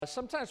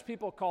Sometimes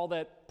people call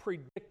that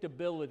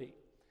predictability.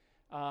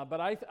 But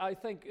I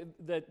think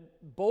that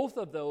both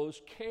of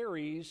those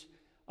carries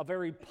a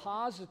very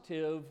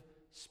positive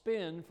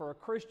spin for a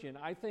Christian.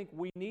 I think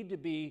we need to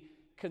be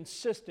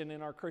consistent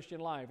in our Christian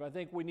life. I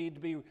think we need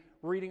to be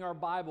reading our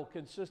Bible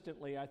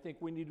consistently. I think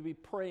we need to be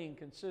praying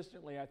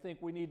consistently. I think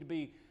we need to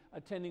be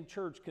attending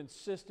church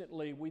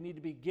consistently. We need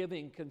to be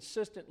giving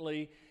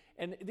consistently.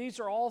 And these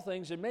are all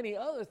things, and many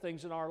other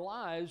things in our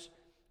lives,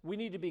 we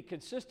need to be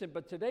consistent.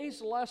 But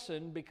today's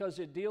lesson, because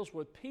it deals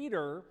with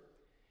Peter,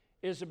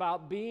 is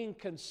about being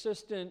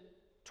consistent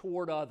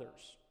toward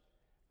others.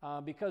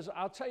 Because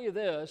I'll tell you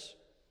this,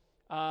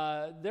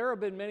 there have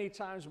been many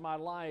times in my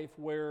life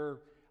where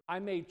I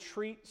may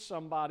treat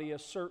somebody a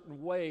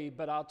certain way,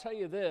 but I'll tell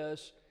you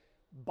this,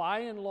 by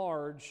and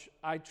large,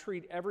 I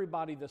treat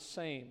everybody the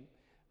same.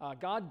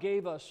 God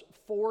gave us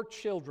 4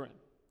 children,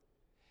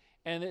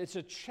 and it's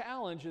a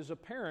challenge as a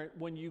parent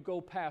when you go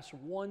past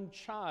one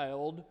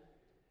child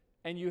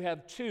and you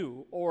have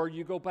 2, or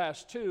you go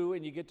past 2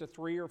 and you get to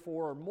 3 or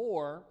 4 or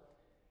more,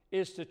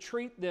 is to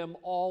treat them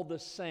all the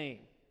same.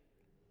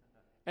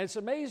 And it's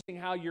amazing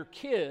how your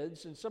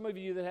kids, and some of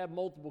you that have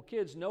multiple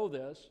kids know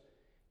this,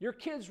 your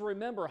kids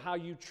remember how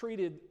you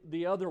treated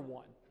the other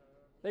one.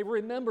 They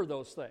remember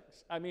those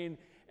things. I mean,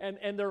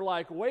 and they're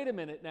like, wait a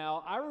minute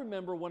now, I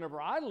remember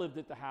whenever I lived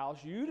at the house,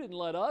 you didn't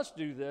let us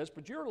do this,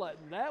 but you're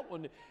letting that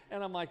one.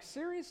 And I'm like,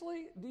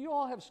 seriously? Do you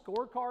all have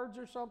scorecards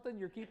or something?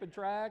 You're keeping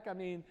track? I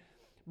mean,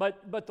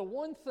 but the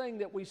one thing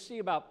that we see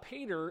about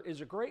Peter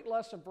is a great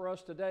lesson for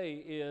us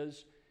today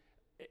is,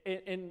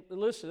 and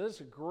listen, this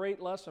is a great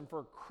lesson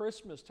for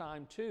Christmas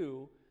time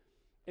too,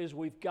 is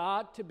we've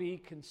got to be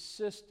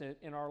consistent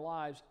in our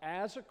lives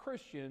as a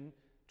Christian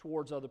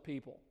towards other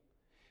people.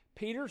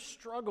 Peter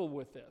struggled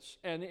with this.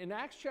 And in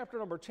Acts chapter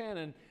number 10,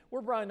 and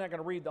we're probably not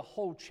going to read the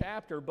whole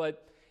chapter,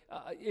 but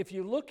if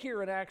you look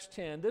here in Acts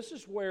 10, this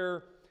is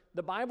where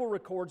the Bible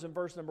records in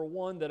verse number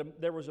 1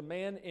 that there was a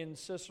man in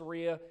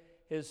Caesarea.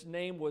 His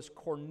name was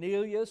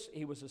Cornelius.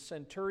 He was a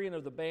centurion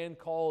of the band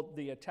called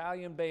the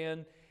Italian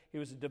band. He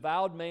was a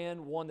devout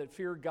man, one that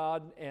feared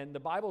God. And the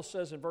Bible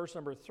says in verse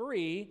number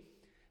 3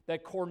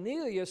 that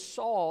Cornelius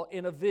saw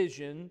in a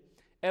vision,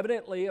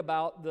 evidently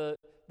about the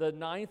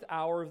 9th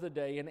hour of the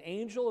day, an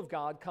angel of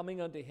God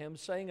coming unto him,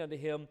 saying unto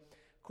him,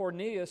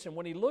 Cornelius. And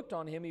when he looked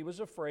on him, he was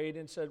afraid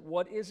and said,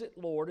 What is it,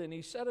 Lord? And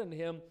he said unto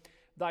him,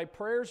 Thy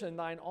prayers and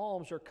thine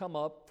alms are come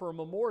up for a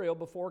memorial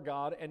before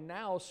God. And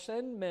now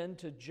send men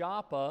to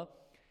Joppa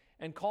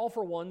and call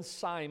for one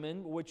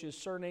Simon, which is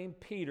surnamed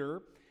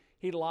Peter.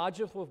 He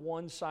lodgeth with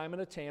one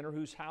Simon a tanner,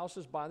 whose house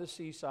is by the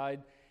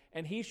seaside,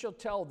 and he shall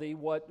tell thee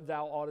what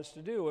thou oughtest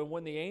to do. And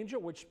when the angel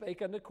which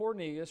spake unto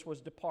Cornelius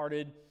was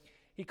departed,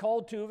 he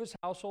called 2 of his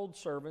household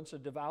servants, a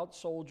devout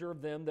soldier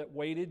of them that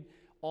waited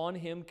on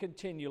him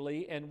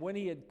continually. And when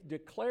he had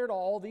declared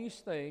all these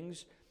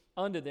things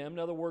unto them, in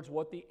other words,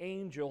 what the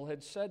angel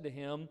had said to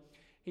him,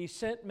 he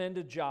sent men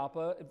to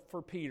Joppa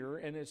for Peter.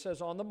 And it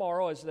says, on the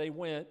morrow as they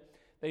went,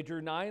 they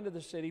drew nigh into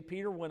the city.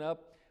 Peter went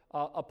up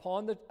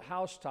upon the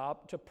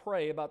housetop to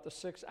pray about the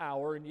 6th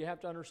hour. And you have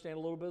to understand a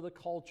little bit of the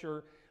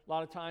culture. A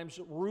lot of times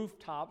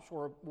rooftops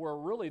were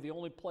really the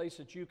only place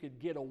that you could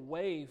get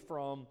away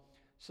from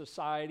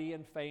society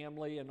and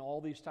family and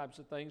all these types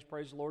of things.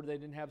 Praise the Lord, they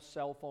didn't have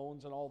cell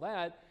phones and all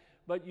that.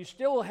 But you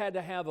still had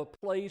to have a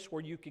place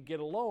where you could get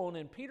alone.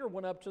 And Peter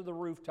went up to the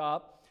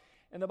rooftop.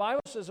 And the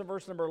Bible says in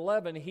verse number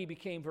 11, he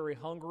became very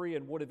hungry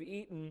and would have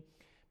eaten.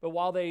 But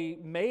while they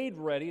made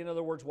ready, in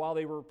other words, while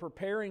they were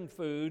preparing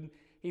food,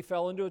 he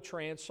fell into a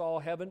trance, saw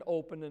heaven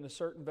open, and a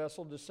certain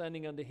vessel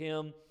descending unto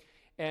him.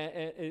 And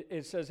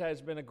it says,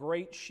 has been a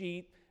great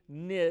sheet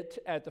knit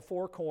at the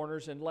 4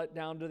 corners and let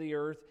down to the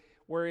earth,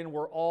 wherein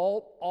were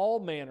all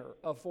manner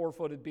of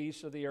 4-footed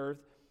beasts of the earth,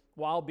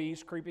 wild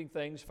beasts, creeping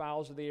things,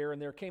 fowls of the air.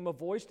 And there came a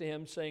voice to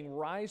him saying,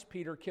 Rise,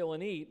 Peter, kill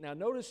and eat. Now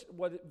notice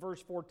what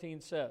verse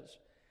 14 says.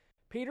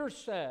 Peter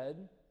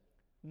said,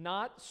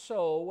 Not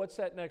so. What's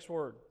that next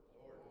word?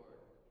 Lord.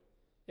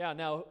 Yeah,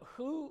 now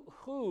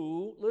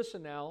who,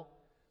 listen now,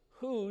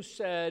 who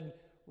said,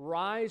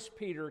 Rise,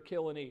 Peter,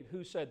 kill and eat?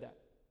 Who said that?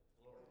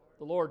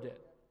 The Lord did.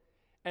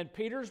 And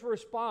Peter's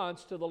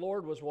response to the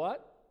Lord was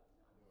what?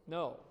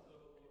 No.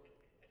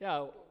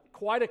 Yeah,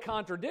 quite a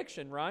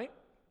contradiction, right?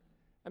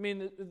 I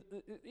mean,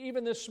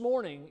 even this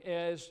morning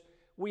as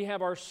we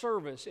have our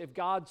service, if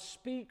God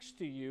speaks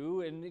to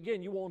you, and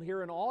again, you won't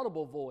hear an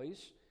audible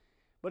voice,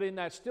 but in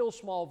that still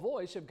small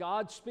voice, if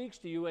God speaks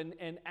to you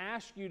and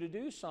asks you to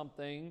do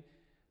something,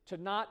 to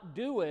not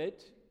do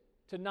it,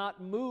 to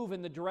not move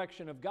in the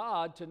direction of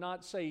God, to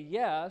not say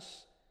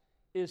yes,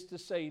 is to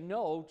say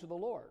no to the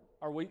Lord.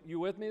 Are you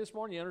with me this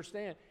morning? You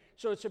understand?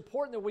 So it's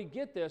important that we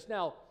get this.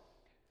 Now,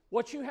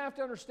 what you have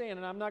to understand,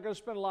 and I'm not going to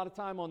spend a lot of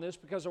time on this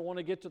because I want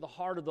to get to the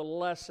heart of the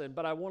lesson,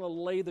 but I want to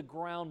lay the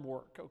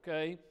groundwork,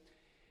 okay?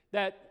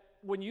 That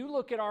when you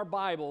look at our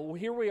Bible,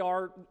 here we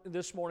are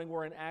this morning,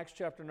 we're in Acts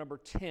chapter number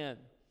 10.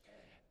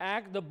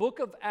 The book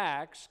of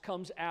Acts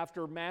comes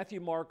after Matthew,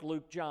 Mark,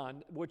 Luke,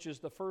 John, which is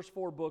the first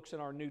 4 books in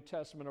our New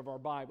Testament of our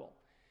Bible.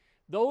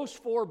 those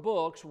 4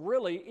 books,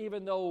 really,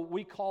 even though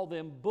we call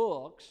them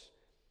books,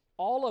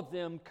 all of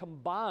them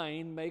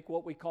combined make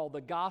what we call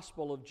the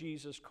gospel of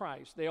Jesus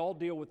Christ. They all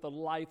deal with the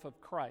life of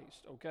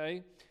Christ,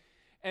 okay?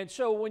 And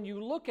so when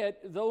you look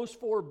at those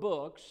 4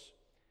 books,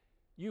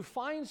 you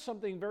find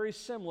something very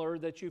similar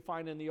that you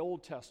find in the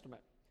Old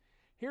Testament.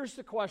 Here's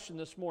the question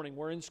this morning.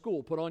 We're in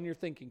school. Put on your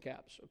thinking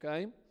caps,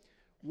 okay?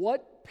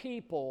 What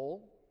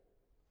people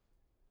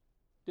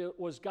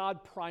was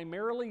God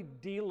primarily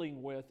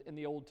dealing with in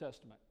the Old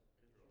Testament?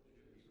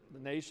 The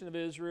nation of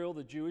Israel,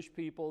 the Jewish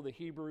people, the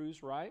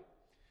Hebrews, right?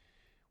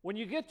 When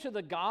you get to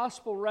the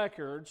gospel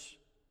records,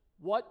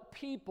 what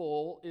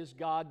people is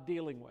God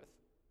dealing with?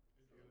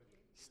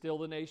 Still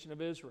the nation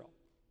of Israel.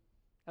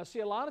 Now,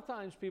 see, a lot of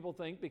times people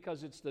think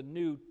because it's the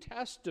New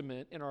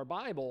Testament in our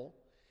Bible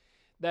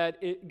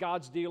that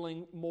God's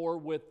dealing more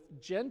with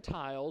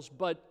Gentiles,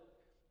 but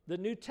the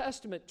New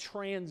Testament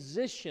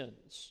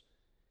transitions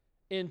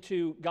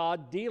into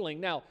God dealing.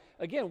 Now,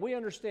 again, we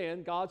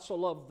understand God so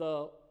loved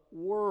the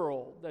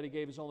world that He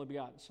gave His only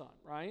begotten Son,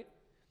 right?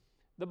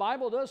 The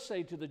Bible does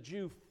say to the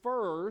Jew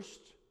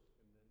first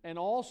and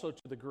also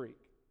to the Greek,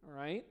 all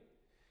right?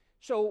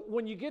 So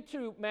when you get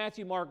to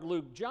Matthew, Mark,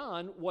 Luke,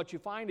 John, what you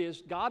find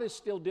is God is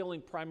still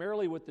dealing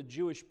primarily with the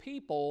Jewish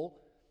people,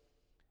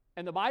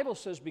 and the Bible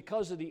says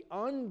because of the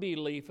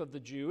unbelief of the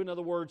Jew, in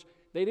other words,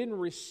 they didn't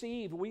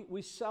receive,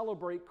 we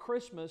celebrate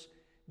Christmas,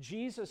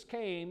 Jesus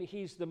came,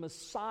 He's the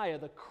Messiah,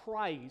 the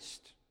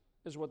Christ,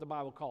 is what the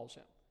Bible calls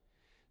Him.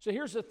 So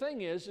here's the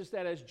thing is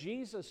that as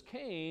Jesus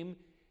came,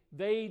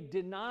 they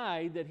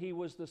denied that He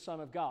was the Son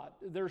of God.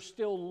 They're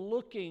still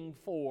looking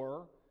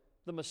for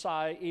the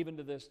Messiah even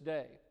to this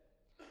day.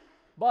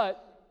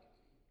 But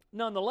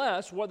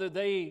nonetheless, whether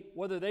they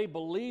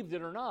believed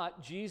it or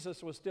not,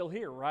 Jesus was still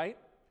here, right?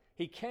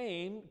 He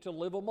came to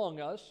live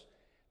among us.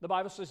 The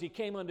Bible says He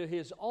came unto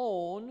His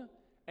own,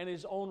 and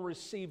His own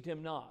received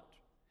Him not.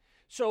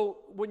 So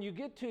when you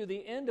get to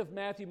the end of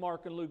Matthew,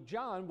 Mark, and Luke,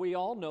 John, we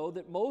all know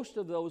that most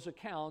of those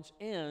accounts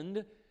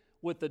end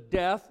with the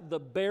death, the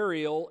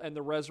burial, and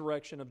the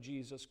resurrection of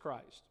Jesus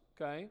Christ,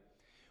 okay?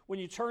 When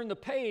you turn the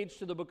page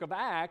to the book of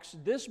Acts,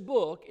 this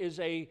book is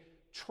a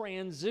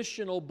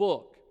transitional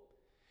book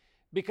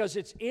because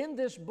it's in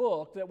this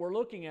book that we're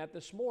looking at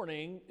this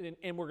morning,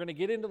 and we're going to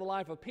get into the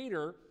life of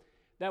Peter,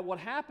 that what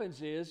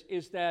happens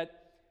is that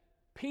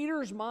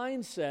Peter's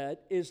mindset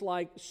is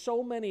like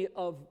so many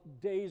of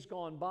days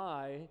gone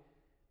by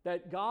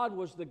that God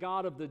was the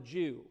God of the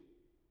Jew.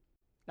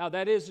 Now,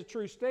 that is a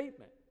true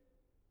statement,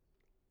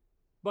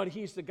 but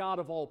He's the God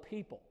of all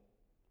people.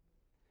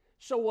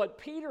 So what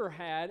Peter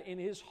had in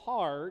his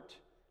heart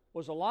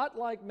was a lot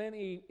like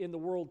many in the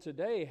world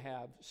today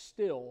have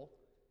still,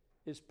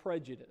 is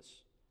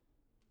prejudice.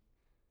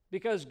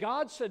 Because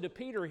God said to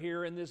Peter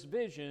here in this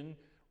vision,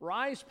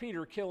 "Rise,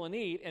 Peter, kill and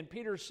eat." And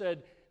Peter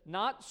said,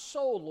 "Not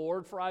so,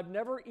 Lord, for I've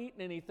never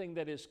eaten anything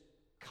that is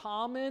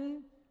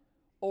common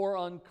or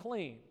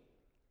unclean."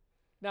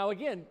 Now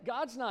again,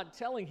 God's not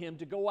telling him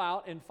to go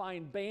out and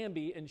find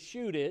Bambi and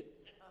shoot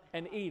it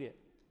and eat it.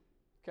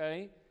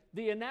 Okay?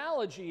 The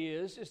analogy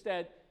is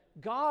that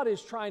God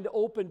is trying to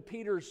open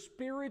Peter's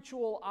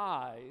spiritual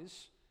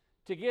eyes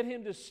to get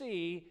him to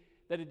see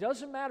that it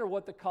doesn't matter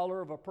what the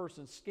color of a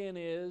person's skin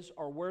is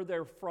or where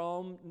they're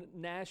from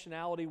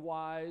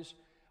nationality-wise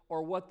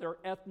or what their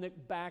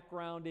ethnic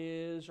background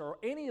is or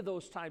any of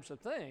those types of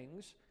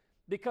things,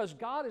 because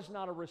God is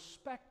not a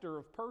respecter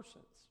of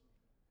persons.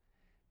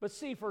 But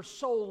see, for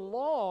so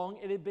long,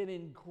 it had been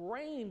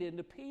ingrained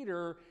into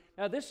Peter.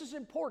 Now, this is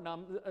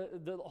important.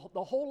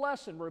 The whole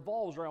lesson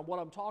revolves around what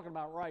I'm talking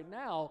about right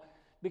now,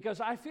 because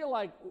I feel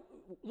like,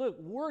 look,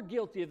 we're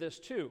guilty of this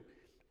too.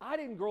 I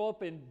didn't grow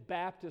up in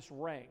Baptist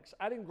ranks.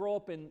 I didn't grow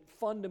up in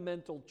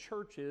fundamental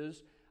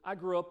churches. I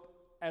grew up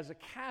as a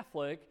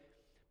Catholic,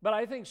 but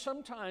I think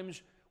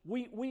sometimes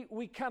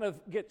we kind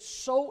of get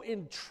so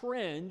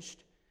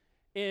entrenched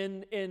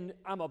in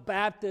I'm a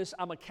Baptist,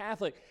 I'm a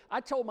Catholic. I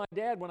told my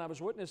dad when I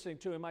was witnessing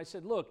to him, I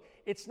said, look,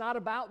 it's not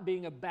about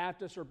being a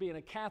Baptist or being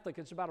a Catholic.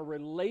 It's about a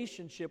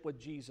relationship with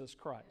Jesus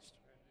Christ.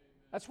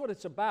 That's what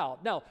it's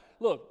about. Now,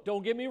 look,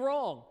 don't get me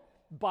wrong.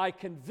 By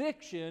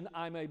conviction,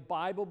 I'm a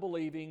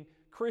Bible-believing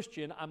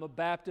Christian. I'm a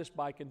Baptist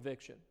by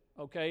conviction.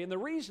 Okay? And the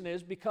reason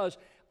is because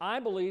I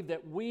believe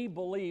that we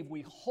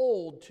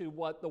hold to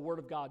what the Word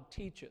of God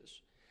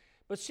teaches.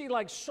 But see,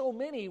 like so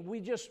many, we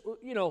just,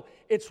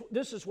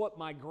 this is what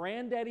my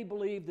granddaddy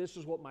believed, this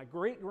is what my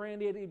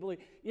great-granddaddy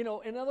believed.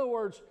 In other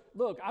words,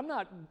 look, I'm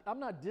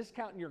not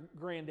discounting your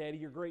granddaddy,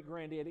 your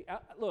great-granddaddy.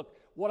 Look,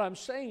 what I'm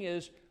saying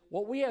is,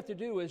 what we have to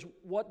do is,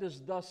 what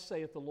does thus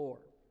saith the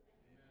Lord?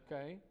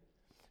 Okay?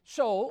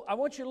 So, I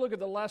want you to look at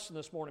the lesson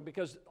this morning,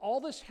 because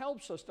all this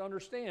helps us to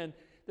understand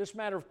this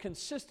matter of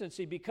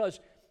consistency,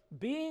 because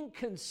being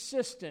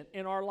consistent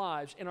in our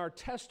lives, in our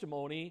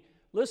testimony,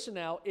 listen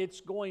now, it's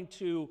going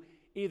to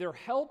either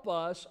help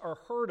us or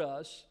hurt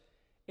us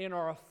in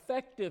our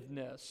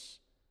effectiveness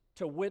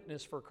to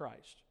witness for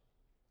Christ.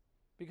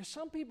 Because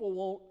some people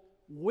won't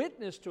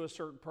witness to a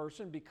certain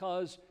person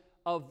because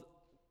of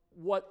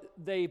what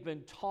they've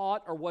been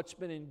taught or what's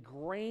been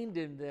ingrained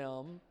in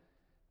them.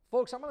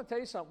 Folks, I'm going to tell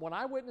you something. When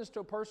I witness to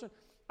a person,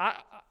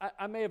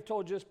 I may have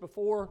told you this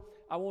before.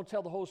 I won't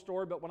tell the whole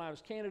story, but when I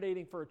was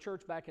candidating for a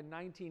church back in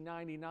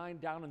 1999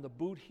 down in the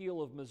Boot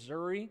Heel of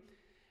Missouri,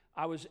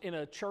 I was in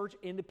a church,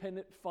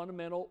 independent,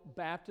 fundamental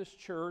Baptist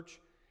church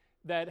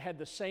that had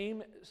the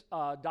same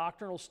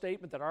doctrinal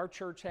statement that our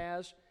church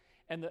has,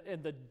 and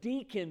the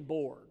deacon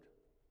board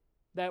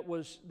that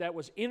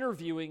was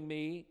interviewing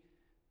me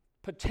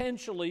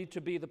potentially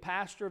to be the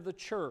pastor of the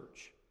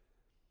church.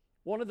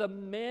 One of the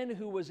men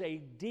who was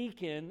a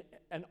deacon,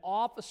 an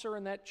officer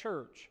in that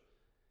church,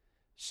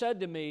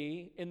 said to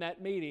me in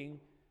that meeting,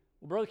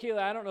 well, Brother Keeley,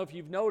 I don't know if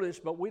you've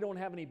noticed, but we don't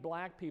have any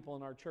black people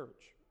in our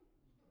church.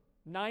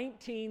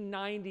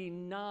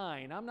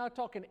 1999. I'm not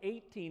talking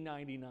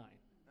 1899.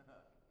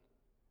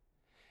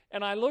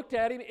 And I looked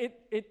at him.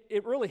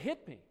 It really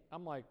hit me.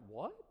 I'm like,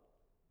 what?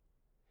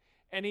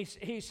 And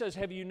he says,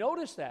 have you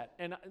noticed that?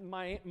 And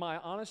my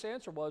honest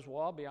answer was,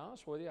 well, I'll be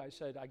honest with you. I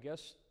said, I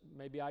guess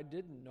maybe I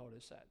didn't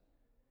notice that.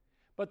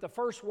 But the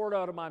first word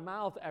out of my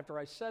mouth after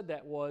I said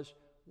that was,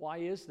 why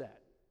is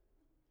that?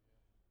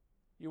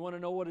 You want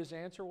to know what his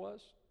answer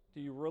was? Do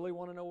you really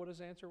want to know what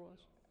his answer was?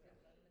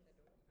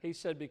 He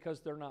said, because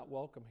they're not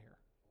welcome here.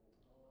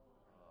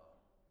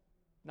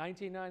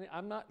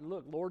 1990,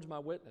 look, Lord's my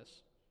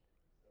witness.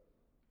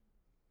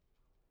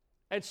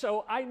 And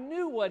so I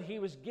knew what he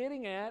was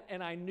getting at,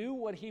 and I knew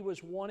what he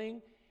was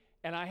wanting,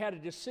 and I had a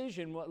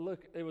decision.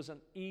 Look, it was an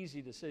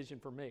easy decision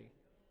for me.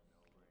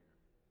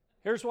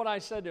 Here's what I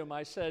said to him.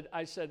 I said,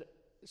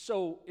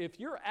 so if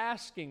you're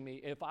asking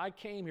me if I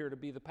came here to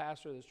be the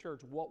pastor of this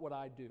church, what would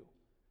I do?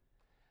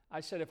 I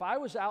said, if I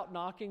was out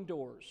knocking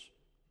doors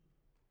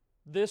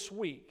this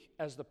week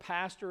as the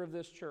pastor of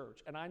this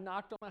church, and I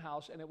knocked on a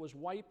house and it was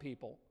white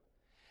people,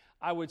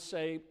 I would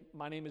say,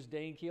 my name is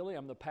Dane Keeley.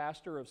 I'm the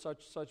pastor of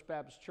such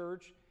Baptist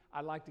church.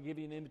 I'd like to give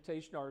you an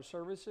invitation to our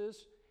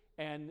services.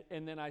 And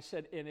then I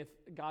said, and if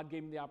God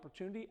gave me the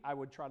opportunity, I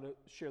would try to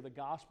share the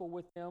gospel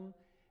with them,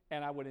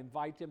 and I would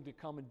invite them to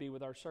come and be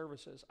with our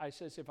services. I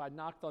said, if I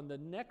knocked on the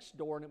next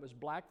door and it was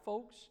black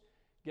folks,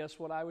 guess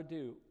what I would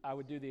do? I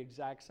would do the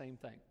exact same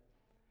thing.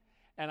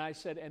 And I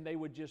said, and they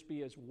would just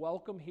be as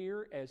welcome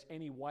here as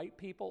any white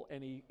people,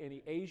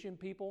 any Asian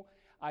people.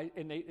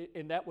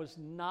 And that was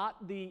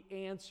not the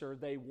answer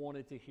they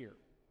wanted to hear.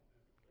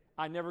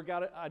 I never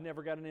got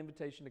an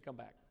invitation to come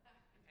back.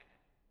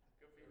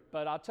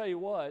 But I'll tell you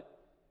what,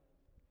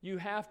 you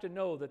have to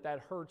know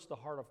that hurts the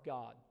heart of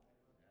God.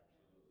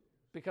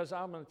 Because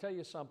I'm going to tell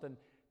you something,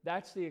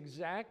 that's the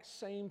exact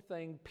same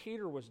thing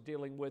Peter was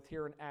dealing with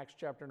here in Acts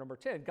chapter number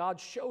 10. God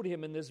showed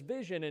him in this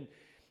vision,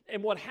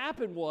 and what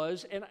happened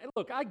was, and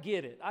look, I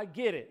get it.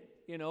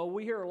 You know,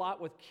 we hear a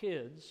lot with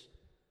kids,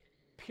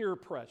 peer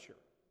pressure.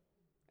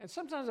 And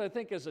sometimes I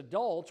think as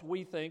adults,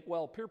 we think,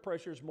 well, peer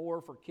pressure is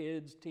more for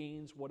kids,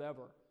 teens,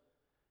 whatever.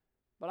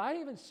 But I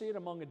even see it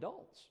among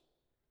adults,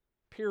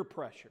 peer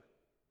pressure.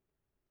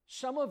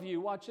 Some of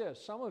you, watch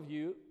this,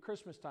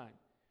 Christmas time,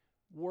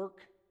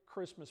 work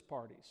Christmas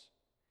parties.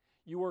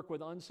 You work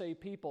with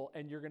unsaved people,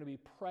 and you're going to be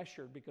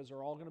pressured because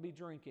they're all going to be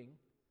drinking,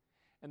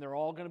 and they're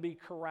all going to be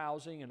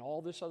carousing and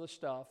all this other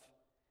stuff,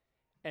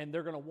 and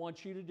they're going to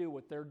want you to do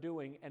what they're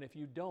doing, and if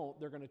you don't,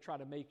 they're going to try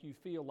to make you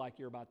feel like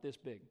you're about this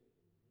big.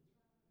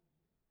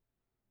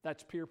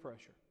 That's peer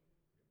pressure.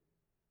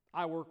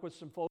 I worked with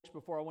some folks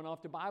before I went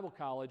off to Bible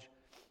college,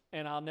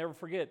 and I'll never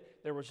forget,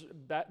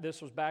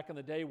 this was back in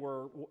the day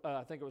where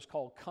I think it was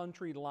called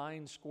country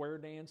line square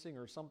dancing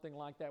or something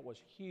like that, was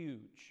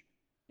huge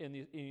in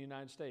the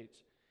United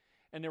States.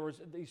 And there was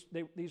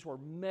these were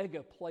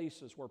mega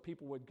places where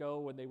people would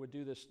go and they would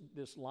do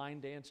this line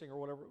dancing or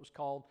whatever it was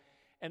called.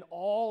 And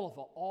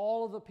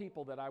all of the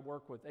people that I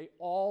worked with, they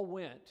all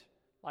went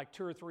like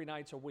 2 or 3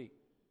 nights a week.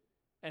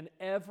 And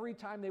every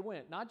time they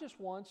went, not just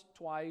once,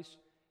 twice,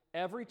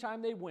 every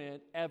time they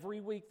went,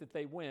 every week that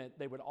they went,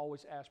 they would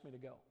always ask me to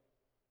go.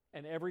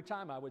 And every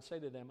time I would say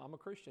to them, I'm a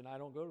Christian, I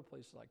don't go to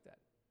places like that.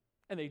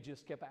 And they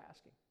just kept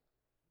asking.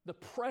 The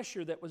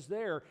pressure that was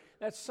there,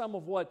 that's some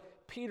of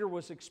what Peter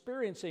was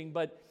experiencing.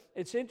 But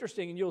it's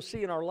interesting, and you'll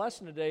see in our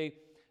lesson today,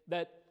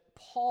 that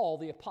Paul,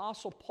 the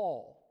Apostle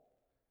Paul,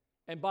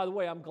 and by the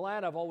way, I'm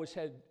glad I've always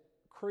had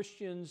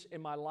Christians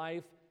in my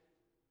life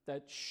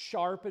that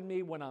sharpen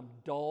me when I'm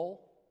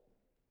dull,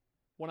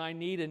 when I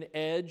need an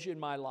edge in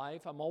my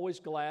life. I'm always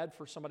glad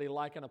for somebody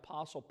like an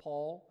Apostle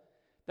Paul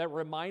that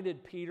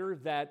reminded Peter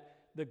that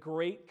the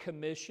Great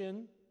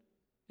Commission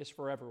is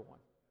for everyone.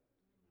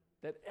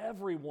 That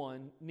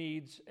everyone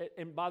needs,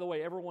 and by the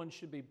way, everyone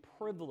should be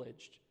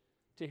privileged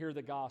to hear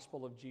the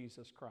gospel of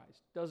Jesus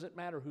Christ. Doesn't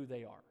matter who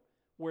they are,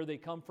 where they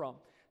come from.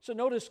 So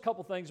notice a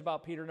couple things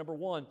about Peter. Number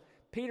one,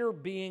 Peter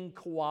being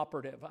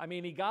cooperative. I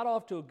mean, he got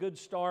off to a good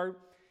start.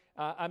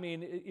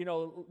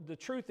 The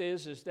truth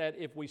is that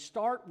if we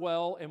start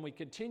well and we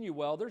continue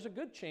well, there's a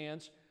good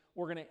chance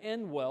we're going to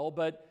end well.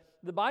 But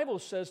the Bible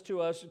says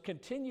to us,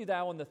 continue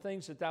thou in the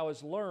things that thou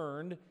hast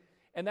learned.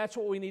 And that's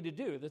what we need to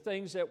do. The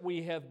things that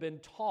we have been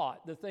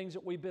taught, the things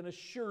that we've been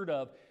assured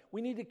of,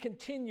 We need to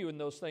continue in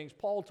those things.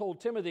 Paul told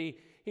Timothy,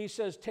 he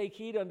says, take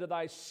heed unto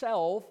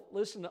thyself,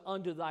 listen,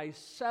 unto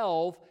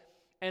thyself,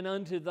 and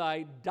unto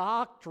thy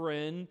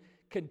doctrine,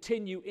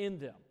 continue in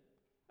them.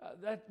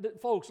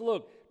 Folks,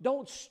 look,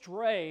 don't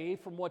stray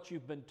from what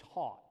you've been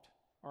taught,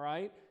 all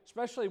right?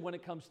 Especially when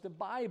it comes to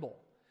Bible.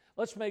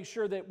 Let's make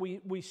sure that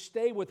we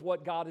stay with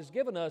what God has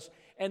given us.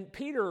 And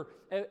Peter,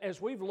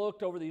 as we've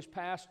looked over these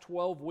past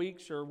 12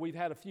 weeks, or we've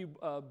had a few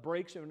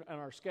breaks in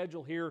our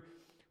schedule here,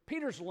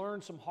 Peter's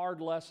learned some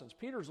hard lessons.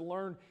 Peter's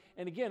learned,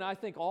 and again, I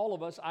think all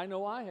of us, I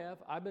know I have,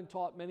 I've been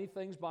taught many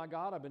things by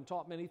God. I've been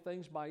taught many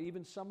things by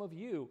even some of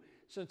you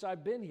since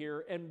I've been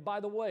here. And by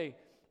the way,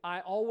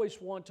 I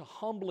always want to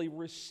humbly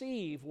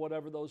receive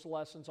whatever those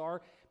lessons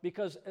are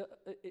because,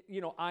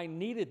 I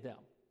needed them.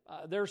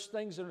 There's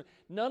things that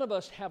none of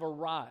us have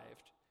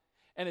arrived.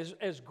 And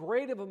as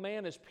great of a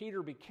man as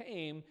Peter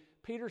became,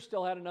 Peter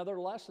still had another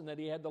lesson that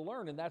he had to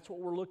learn, and that's what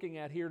we're looking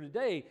at here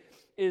today,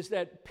 is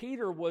that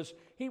Peter was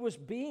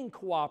being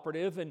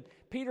cooperative, and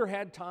Peter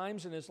had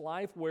times in his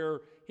life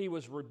where he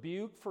was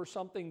rebuked for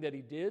something that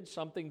he did,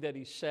 something that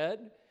he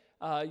said.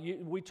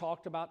 We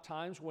talked about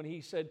times when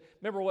he said,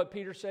 remember what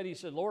Peter said? He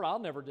said, Lord, I'll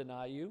never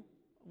deny you.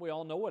 We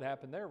all know what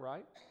happened there,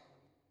 right?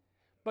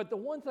 But the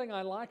one thing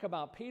I like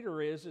about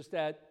Peter is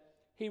that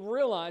he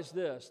realized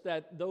this,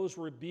 that those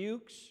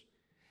rebukes,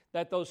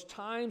 that those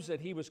times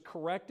that he was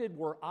corrected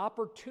were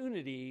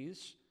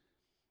opportunities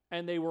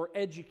and they were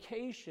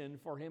education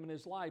for him in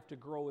his life to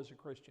grow as a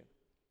Christian.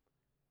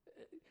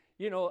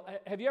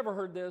 Have you ever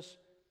heard this?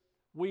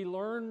 We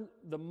learn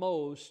the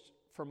most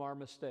from our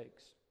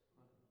mistakes.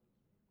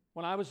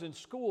 When I was in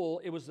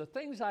school, it was the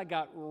things I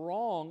got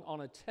wrong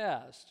on a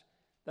test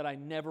that I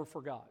never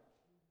forgot.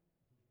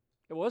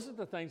 It wasn't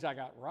the things I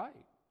got right.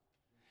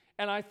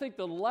 And I think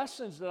the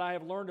lessons that I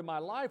have learned in my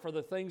life are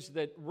the things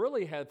that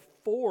really have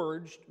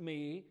forged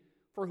me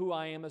for who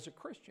I am as a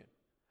Christian.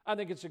 I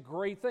think it's a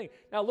great thing.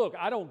 Now, look,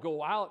 I don't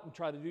go out and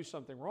try to do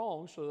something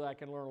wrong so that I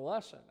can learn a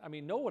lesson. I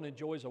mean, no one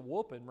enjoys a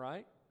whooping,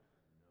 right?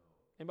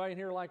 Anybody in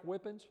here like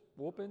whippings,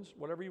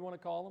 whatever you want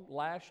to call them,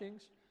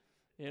 lashings?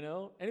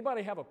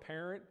 Anybody have a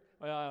parent?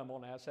 Well, I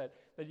won't ask that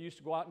used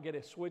to go out and get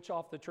a switch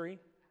off the tree?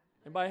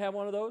 Anybody have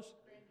one of those?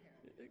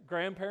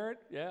 Grandparent?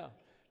 Yeah.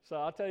 So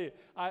I'll tell you,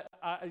 I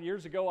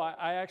years ago,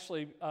 I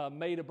actually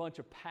made a bunch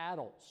of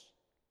paddles.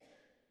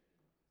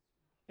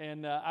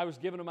 And I was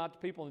giving them out to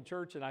people in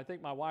church, and I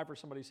think my wife or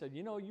somebody said,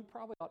 you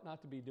probably ought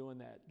not to be doing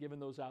that, giving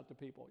those out to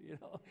people.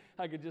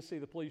 I could just see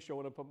the police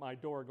showing up at my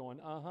door going,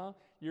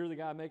 you're the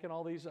guy making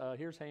all these,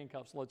 here's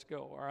handcuffs, let's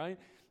go, all right?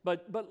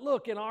 But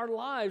look, in our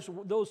lives,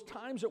 those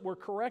times that we're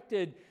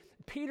corrected,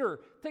 Peter,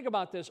 think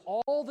about this,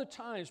 all the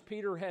times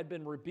Peter had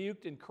been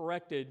rebuked and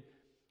corrected,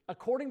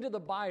 according to the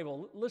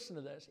Bible, listen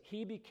to this,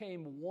 he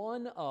became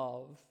one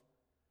of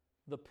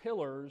the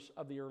pillars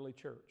of the early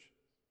church.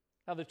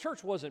 Now, the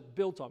church wasn't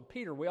built on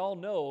Peter. We all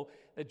know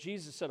that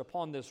Jesus said,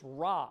 upon this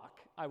rock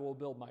I will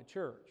build my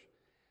church.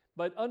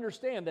 But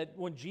understand that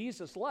when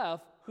Jesus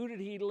left, who did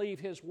he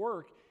leave his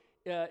work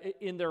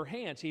in their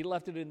hands? He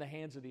left it in the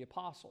hands of the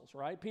apostles,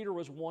 right? Peter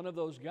was one of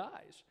those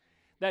guys.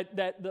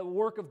 That the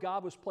work of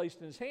God was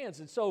placed in his hands.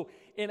 And so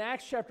in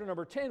Acts chapter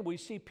number 10, we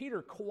see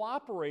Peter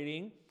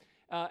cooperating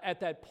at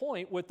that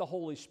point with the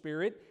Holy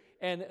Spirit,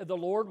 and the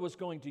Lord was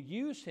going to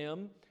use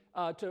him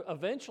to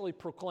eventually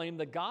proclaim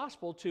the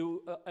gospel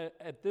to,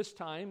 at this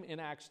time in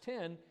Acts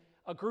 10,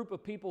 a group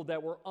of people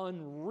that were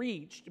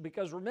unreached.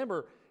 Because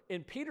remember,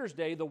 in Peter's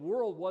day, the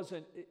world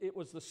it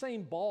was the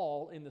same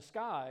ball in the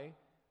sky,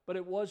 but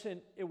it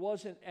wasn't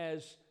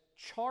as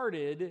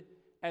charted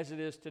as it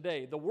is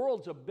today. The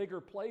world's a bigger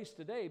place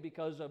today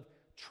because of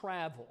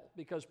travel,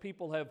 because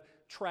people have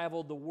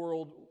traveled the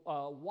world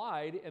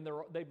wide, and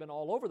they've been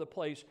all over the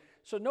place.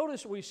 So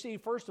notice we see,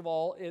 first of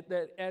all,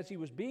 that as he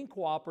was being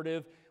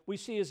cooperative, we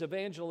see his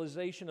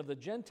evangelization of the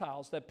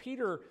Gentiles, that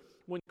Peter,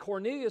 when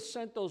Cornelius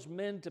sent those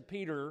men to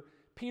Peter,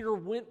 Peter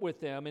went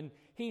with them, and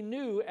he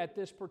knew at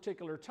this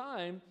particular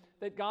time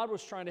that God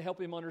was trying to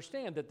help him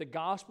understand that the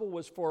gospel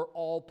was for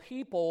all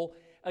people.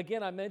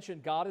 Again, I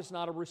mentioned God is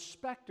not a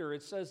respecter.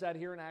 It says that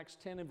here in Acts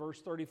 10 and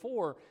verse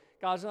 34.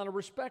 God's not a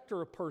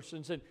respecter of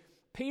persons. And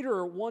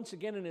Peter, once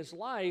again in his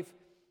life,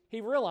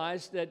 he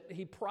realized that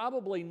he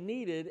probably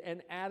needed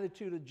an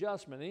attitude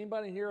adjustment.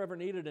 Anybody here ever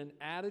needed an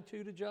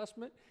attitude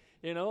adjustment?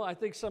 I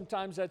think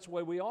sometimes that's the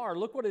way we are.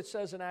 Look what it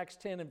says in Acts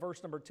 10 and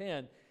verse number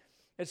 10.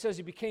 It says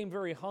he became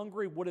very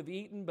hungry, would have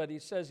eaten, but he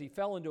says he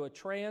fell into a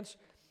trance.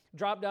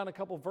 Drop down a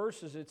couple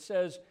verses. It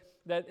says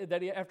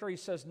that after he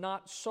says,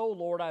 "Not so,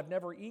 Lord, I've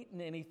never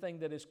eaten anything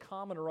that is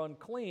common or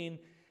unclean,"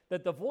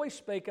 that the voice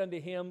spake unto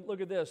him,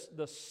 look at this,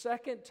 the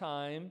second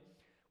time,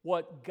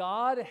 "What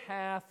God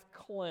hath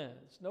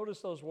cleansed."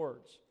 Notice those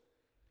words.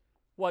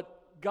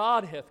 What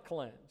God hath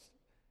cleansed.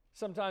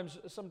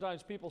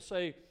 Sometimes people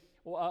say,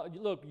 well,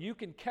 look, you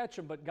can catch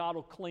them, but God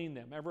will clean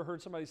them. Ever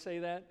heard somebody say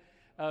that?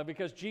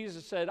 Because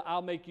Jesus said,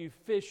 "I'll make you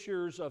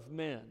fishers of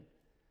men."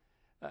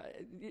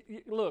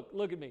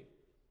 Look at me.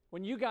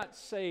 When you got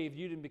saved,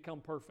 you didn't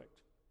become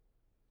perfect.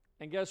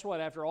 And guess what?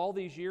 After all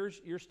these years,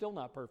 you're still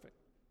not perfect.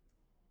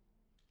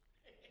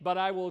 But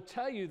I will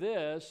tell you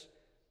this,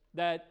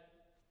 that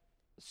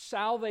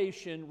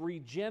salvation,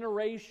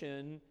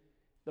 regeneration,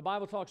 the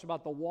Bible talks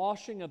about the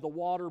washing of the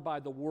water by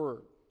the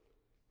Word.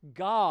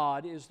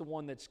 God is the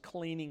one that's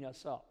cleaning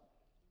us up.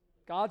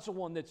 God's the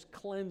one that's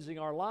cleansing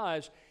our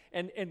lives.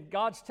 And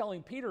God's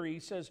telling Peter, he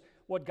says,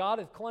 what God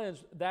hath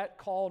cleansed, that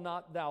call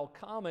not thou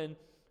common.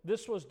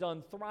 This was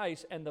done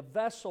thrice, and the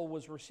vessel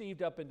was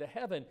received up into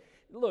heaven.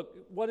 Look,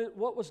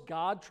 what was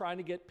God trying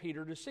to get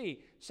Peter to see?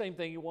 Same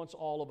thing he wants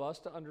all of us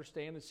to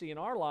understand and see in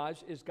our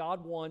lives is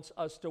God wants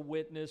us to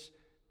witness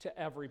to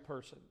every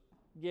person.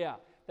 Yeah,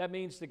 that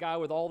means the guy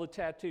with all the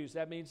tattoos.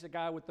 That means the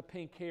guy with the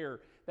pink hair.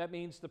 That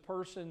means the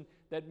person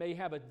that may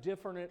have a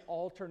different,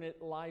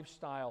 alternate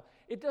lifestyle.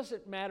 It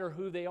doesn't matter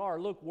who they are.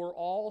 Look, we're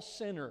all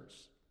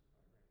sinners.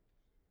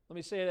 Let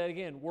me say that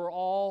again. We're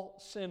all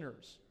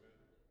sinners,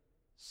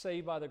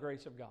 saved by the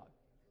grace of God.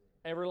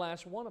 Every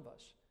last one of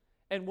us.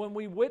 And when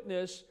we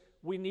witness,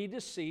 we need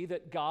to see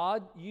that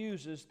God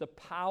uses the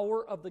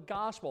power of the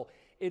gospel.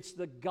 It's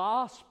the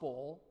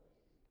gospel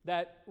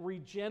that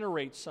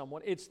regenerates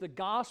someone. It's the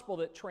gospel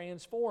that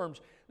transforms.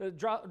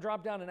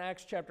 Drop down in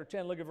Acts chapter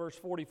 10, look at verse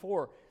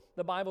 44.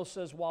 The Bible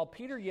says, while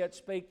Peter yet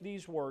spake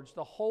these words,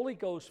 the Holy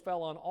Ghost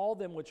fell on all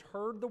them which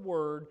heard the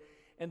word,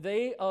 and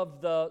they of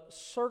the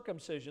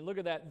circumcision. Look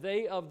at that.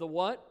 They of the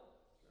what?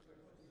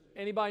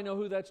 Anybody know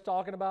who that's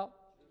talking about?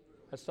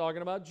 That's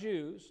talking about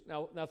Jews.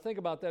 Now think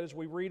about that as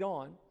we read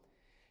on.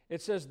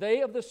 It says,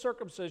 they of the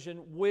circumcision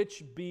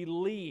which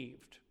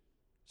believed.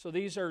 So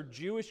these are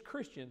Jewish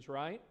Christians,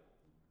 right?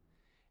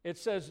 It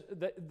says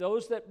that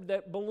those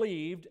that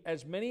believed,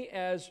 as many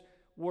as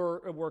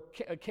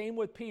came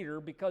with Peter,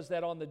 because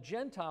that on the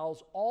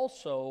Gentiles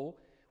also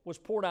was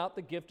poured out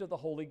the gift of the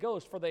Holy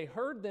Ghost. For they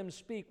heard them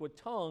speak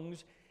with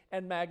tongues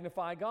and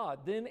magnify God.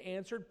 Then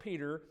answered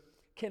Peter,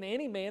 can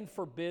any man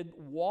forbid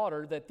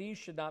water that these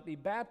should not be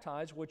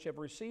baptized, which have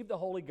received the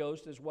Holy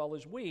Ghost as well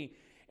as we?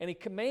 And he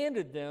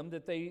commanded them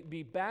that they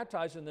be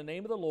baptized in the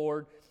name of the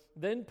Lord.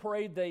 Then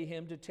prayed they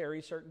him to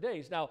tarry certain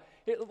days. Now,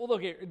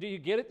 look here. Do you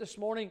get it this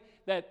morning?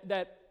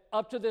 That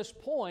up to this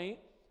point,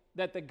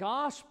 that the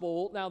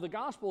gospel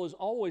is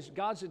always,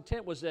 God's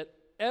intent was that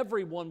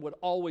everyone would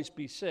always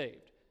be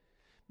saved.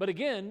 But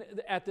again,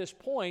 at this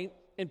point,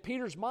 in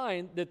Peter's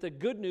mind, that the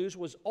good news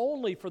was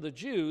only for the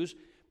Jews.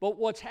 But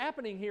what's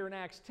happening here in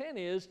Acts 10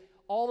 is,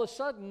 all of a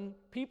sudden,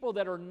 people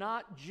that are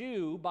not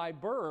Jew by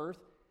birth,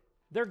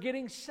 they're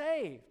getting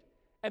saved.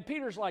 And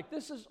Peter's like,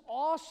 this is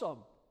awesome.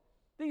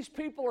 These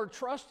people are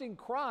trusting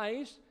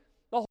Christ.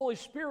 The Holy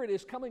Spirit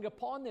is coming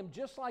upon them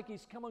just like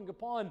He's coming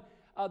upon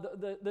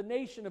the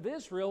nation of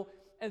Israel.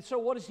 And so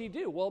what does He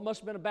do? Well, it must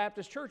have been a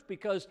Baptist church,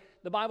 because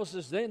the Bible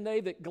says, then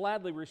they that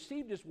gladly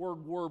received His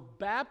word were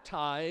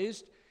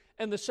baptized,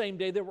 and the same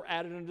day they were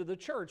added into the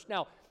church.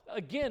 Now,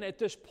 again, at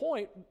this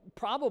point,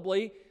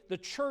 probably the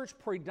church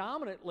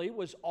predominantly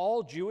was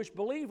all Jewish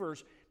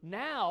believers.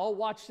 Now,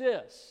 watch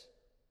this.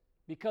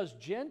 Because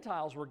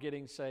Gentiles were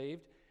getting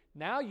saved,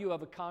 now you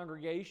have a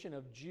congregation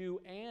of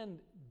Jew and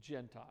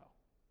Gentile.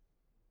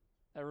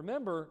 Now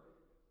remember,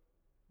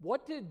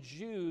 what did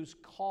Jews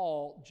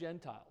call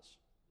Gentiles?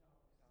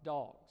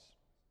 Dogs.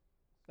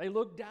 They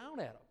looked down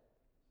at them.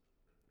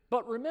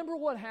 But remember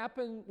what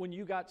happened when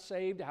you got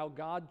saved, how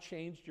God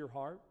changed your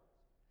heart?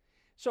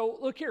 So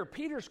look here,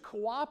 Peter's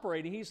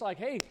cooperating. He's like,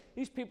 hey,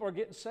 these people are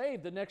getting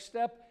saved. The next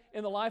step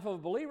in the life of a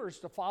believer is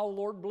to follow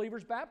Lord and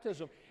believer's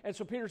baptism. And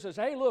so Peter says,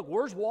 hey, look,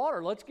 where's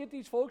water? Let's get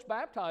these folks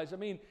baptized. I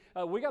mean,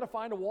 we got to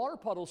find a water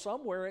puddle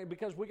somewhere,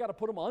 because we got to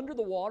put them under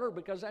the water,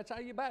 because that's how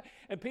you baptize.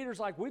 And Peter's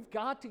like, we've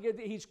got to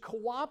he's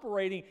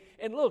cooperating.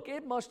 And look,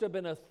 it must have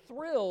been a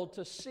thrill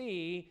to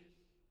see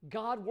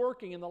God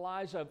working in the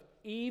lives of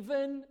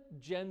even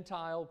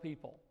Gentile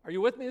people. Are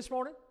you with me this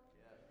morning?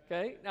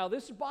 Okay, now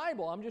this is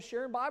Bible. I'm just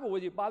sharing Bible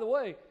with you. By the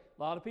way,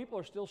 a lot of people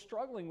are still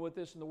struggling with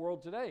this in the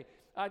world today.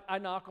 I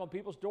knock on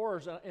people's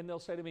doors and they'll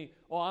say to me,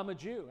 oh, I'm a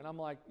Jew. And I'm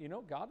like,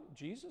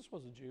 Jesus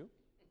was a Jew.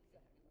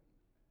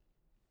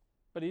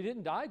 But He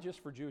didn't die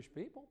just for Jewish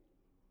people.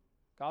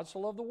 God so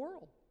loved the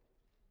world.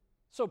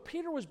 So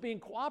Peter was being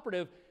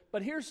cooperative,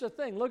 but here's the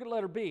thing. Look at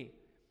letter B.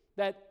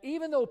 That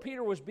even though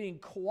Peter was being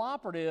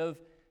cooperative,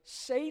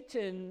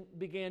 Satan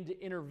began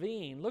to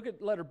intervene. Look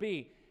at letter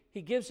B.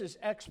 He gives his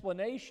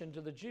explanation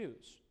to the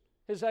Jews.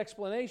 His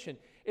explanation.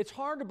 It's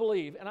hard to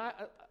believe, and I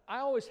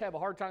always have a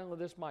hard time with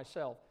this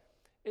myself.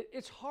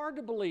 It's hard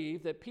to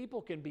believe that people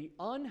can be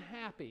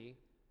unhappy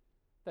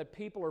that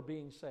people are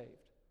being saved.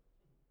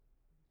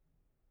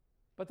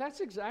 But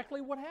that's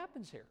exactly what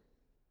happens here.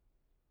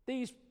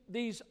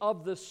 These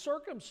of the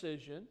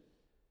circumcision,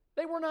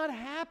 they were not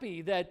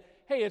happy that,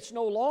 hey, it's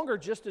no longer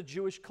just a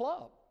Jewish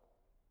club.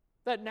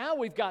 That now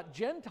we've got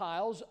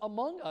Gentiles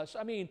among us.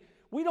 I mean,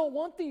 we don't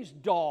want these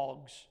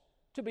dogs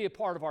to be a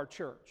part of our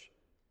church.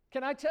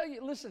 Can I tell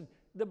you, listen,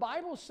 the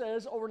Bible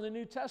says over in the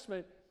New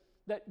Testament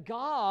that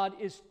God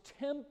is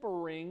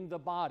tempering the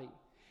body.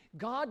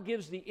 God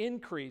gives the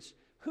increase.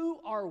 Who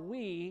are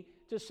we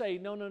to say,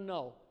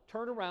 no,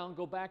 turn around,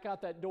 go back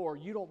out that door,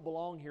 you don't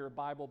belong here at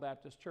Bible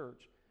Baptist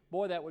Church?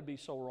 Boy, that would be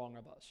so wrong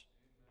of us.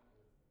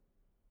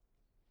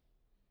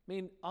 I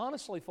mean,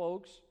 honestly,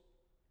 folks,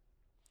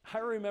 I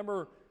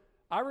remember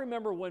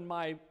when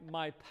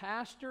my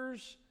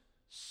pastor's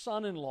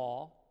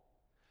son-in-law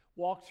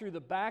walked through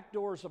the back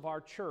doors of our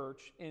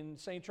church in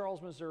St.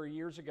 Charles, Missouri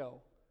years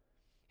ago.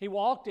 He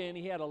walked in,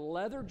 he had a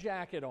leather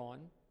jacket on,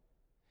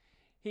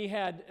 he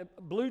had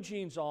blue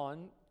jeans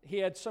on, he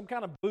had some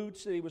kind of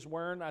boots that he was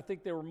wearing. I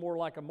think they were more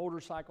like a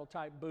motorcycle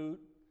type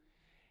boot.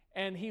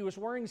 And he was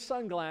wearing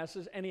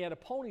sunglasses, and he had a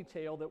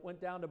ponytail that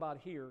went down to about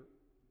here.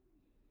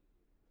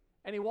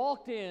 And he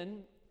walked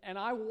in, and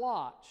I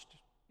watched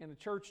in a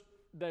church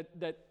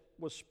that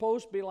was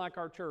supposed to be like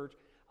our church.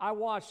 I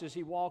watched as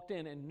he walked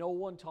in, and no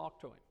one talked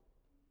to him.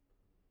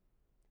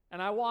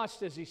 And I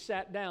watched as he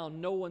sat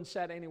down, no one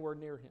sat anywhere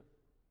near him.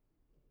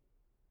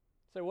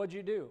 So what'd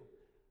you do?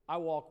 I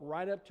walked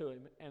right up to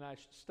him, and I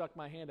stuck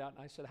my hand out,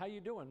 and I said, "How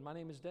you doing? My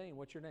name is Dane.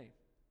 What's your name?"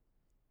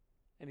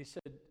 And he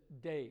said,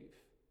 "Dave."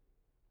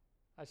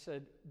 I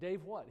said,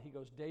 "Dave what?" He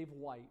goes, "Dave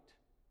White."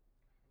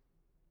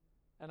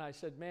 And I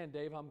said, "Man,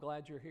 Dave, I'm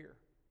glad you're here."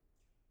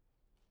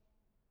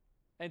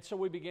 And so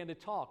we began to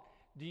talk.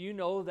 Do you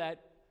know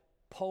that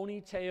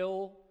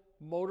ponytail,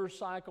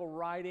 motorcycle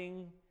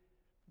riding,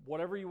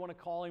 whatever you want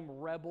to call him,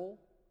 rebel,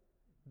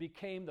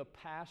 became the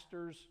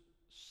pastor's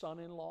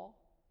son-in-law?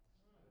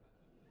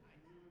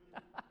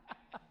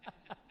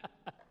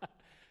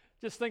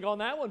 Just think on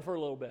that one for a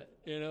little bit,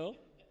 you know.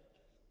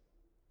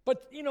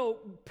 But, you know,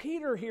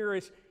 Peter here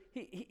is,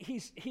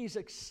 he's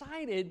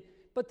excited,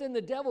 but then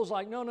the devil's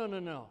like,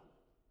 no.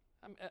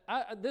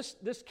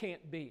 This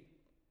can't be.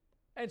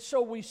 And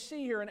so we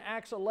see here in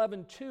Acts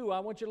 11:2,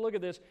 I want you to look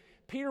at this.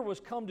 Peter was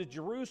come to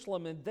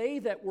Jerusalem, and they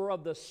that were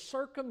of the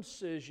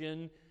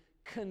circumcision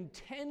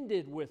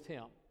contended with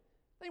him.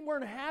 They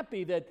weren't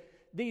happy that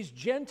these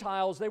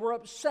Gentiles, they were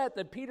upset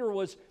that Peter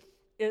was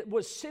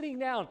sitting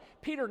down.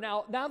 Peter,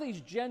 now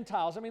these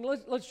Gentiles, I mean,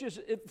 let's just,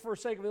 for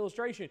sake of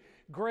illustration,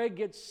 Greg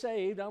gets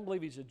saved. I don't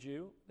believe he's a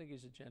Jew. I think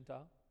he's a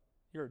Gentile.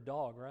 You're a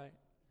dog, right?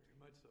 Very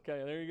much so.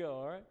 Okay, there you go,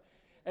 all right.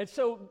 And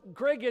so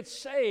Greg gets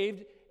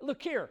saved.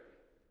 Look here.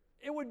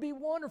 It would be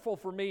wonderful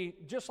for me,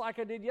 just like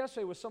I did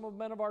yesterday with some of the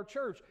men of our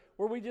church,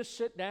 where we just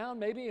sit down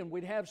maybe and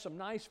we'd have some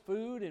nice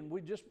food and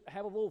we'd just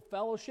have a little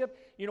fellowship.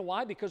 You know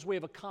why? Because we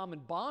have a common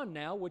bond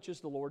now, which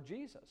is the Lord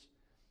Jesus.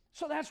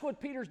 So that's what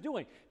Peter's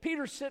doing.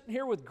 Peter's sitting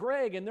here with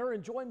Greg, and they're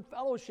enjoying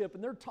fellowship,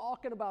 and they're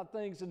talking about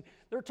things, and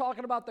they're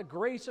talking about the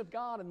grace of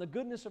God and the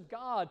goodness of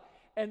God.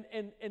 And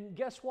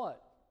guess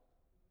what?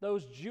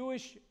 Those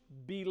Jewish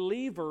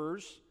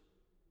believers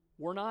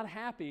were not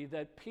happy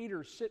that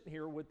Peter's sitting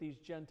here with these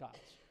Gentiles.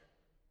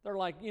 They're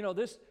like, you know,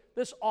 this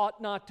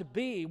ought not to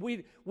be.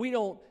 We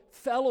don't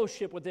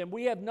fellowship with them.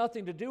 We have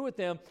nothing to do with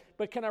them.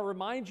 But can I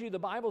remind you, the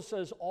Bible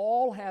says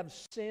all have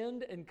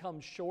sinned and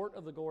come short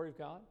of the glory of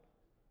God.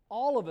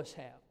 All of us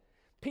have.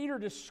 Peter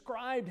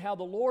described how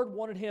the Lord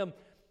wanted him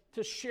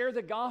to share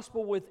the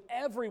gospel with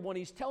everyone.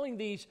 He's telling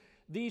these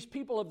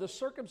people of the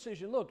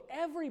circumcision, look,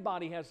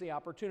 everybody has the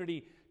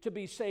opportunity to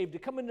be saved, to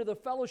come into the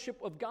fellowship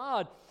of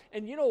God.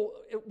 And you know,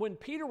 when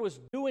Peter was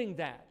doing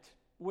that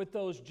with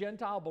those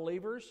Gentile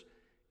believers,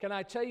 can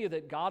I tell you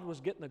that God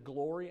was getting the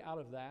glory out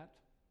of that?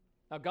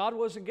 Now, God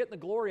wasn't getting the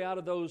glory out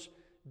of those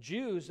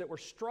Jews that were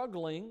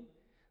struggling.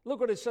 Look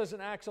what it says in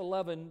Acts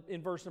 11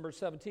 in verse number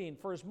 17.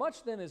 For as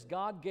much then as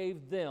God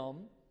gave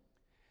them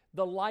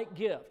the like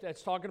gift,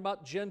 that's talking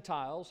about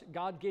Gentiles,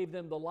 God gave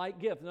them the like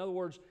gift. In other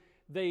words,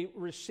 they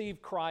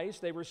received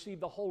Christ, they received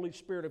the Holy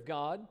Spirit of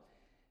God.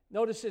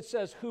 Notice it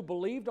says, who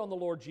believed on the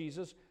Lord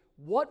Jesus,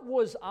 what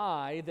was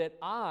I that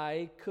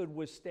I could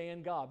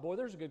withstand God? Boy,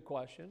 there's a good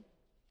question.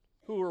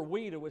 Who are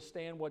we to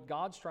withstand what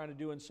God's trying to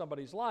do in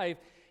somebody's life?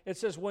 It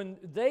says, when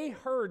they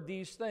heard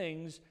these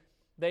things,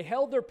 they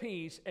held their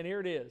peace, and here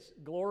it is,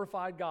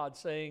 glorified God,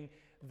 saying,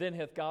 then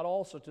hath God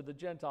also to the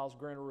Gentiles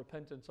granted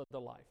repentance unto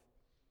life.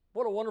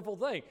 What a wonderful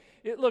thing.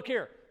 Look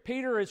here,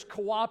 Peter is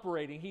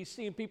cooperating. He's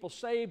seeing people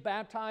saved,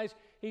 baptized.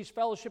 He's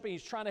fellowshipping.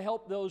 He's trying to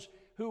help those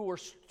who were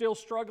still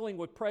struggling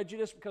with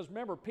prejudice, because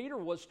remember, Peter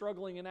was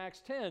struggling in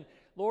Acts 10.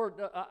 Lord,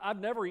 I've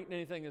never eaten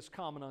anything that's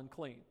common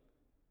unclean.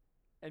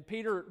 And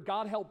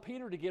God helped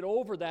Peter to get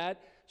over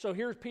that. So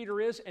here Peter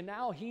is, and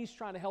now he's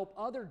trying to help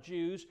other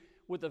Jews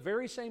with the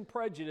very same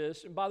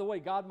prejudice. And by the way,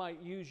 God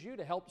might use you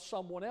to help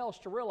someone else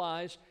to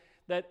realize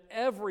that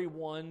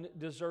everyone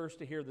deserves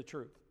to hear the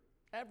truth.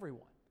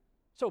 Everyone.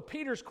 So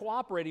Peter's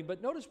cooperating,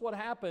 but notice what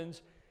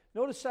happens.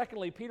 Notice,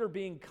 secondly, Peter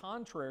being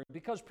contrary,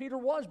 because Peter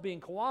was being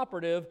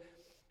cooperative,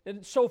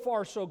 and so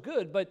far so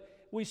good,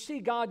 but we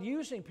see God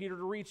using Peter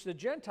to reach the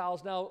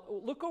Gentiles. Now,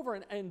 look over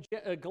in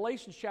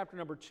Galatians chapter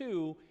number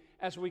 2,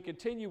 as we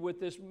continue with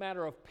this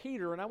matter of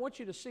Peter, and I want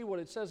you to see what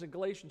it says in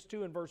Galatians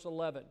 2 and verse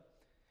 11.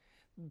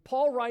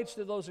 Paul writes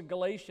to those in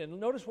Galatians,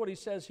 notice what he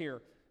says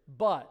here,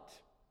 but.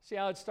 See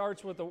how it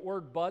starts with the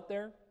word but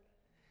there?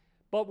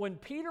 But when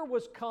Peter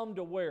was come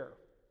to where?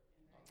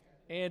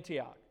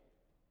 Antioch.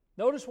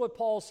 Notice what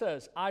Paul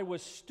says, I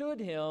withstood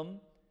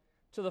him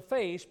to the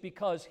face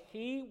because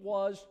he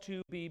was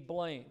to be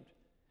blamed.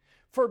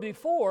 For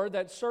before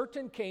that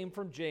certain came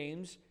from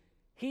James,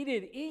 he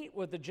did eat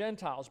with the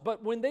Gentiles,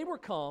 but when they were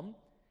come,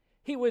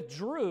 He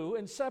withdrew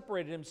and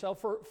separated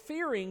himself for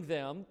fearing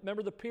them.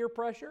 Remember the peer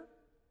pressure?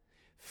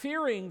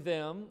 Fearing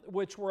them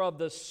which were of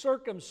the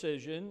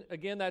circumcision.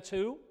 Again, that's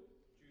who?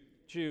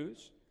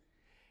 Jews.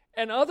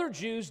 And other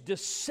Jews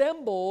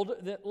dissembled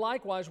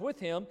likewise with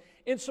him,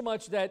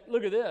 insomuch that,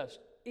 look at this,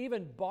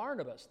 even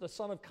Barnabas, the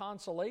son of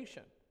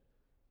consolation,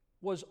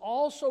 was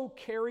also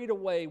carried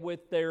away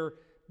with their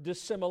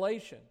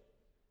dissimulation.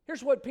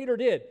 Here's what Peter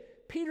did.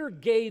 Peter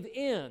gave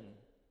in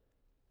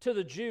to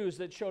the Jews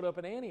that showed up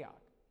in Antioch.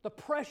 The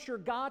pressure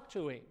got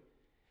to him.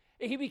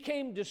 He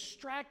became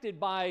distracted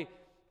by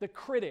the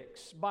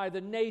critics, by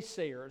the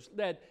naysayers,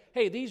 that,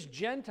 hey, these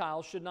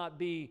Gentiles should not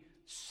be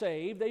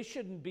saved. They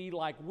shouldn't be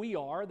like we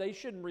are. They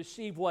shouldn't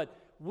receive what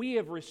we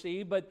have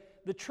received. But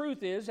the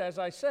truth is, as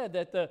I said,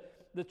 that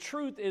the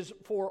truth is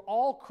for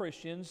all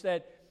Christians,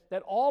 that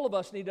all of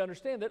us need to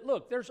understand that,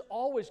 look, there's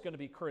always going to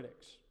be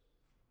critics.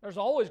 There's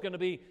always going to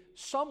be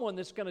someone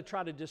that's going to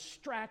try to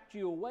distract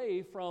you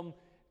away from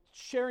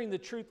sharing the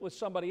truth with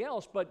somebody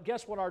else. But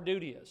guess what our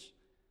duty is?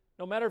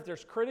 No matter if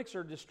there's critics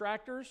or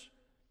distractors,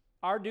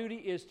 our duty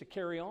is to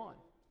carry on.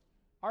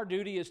 Our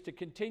duty is to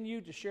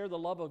continue to share the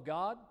love of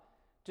God,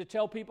 to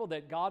tell people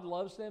that God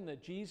loves them,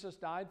 that Jesus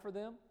died for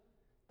them,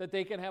 that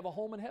they can have a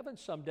home in heaven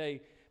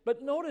someday.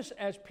 But notice,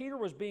 as Peter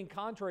was being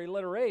contrary,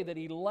 letter A, that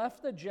he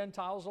left the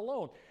Gentiles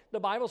alone. The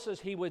Bible says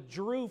he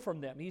withdrew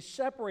from them. He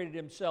separated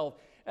himself.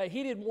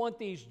 He didn't want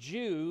these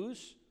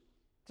Jews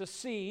to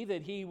see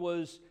that he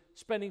was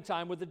spending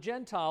time with the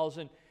Gentiles.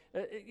 And,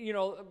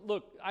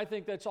 look, I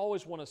think that's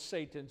always one of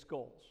Satan's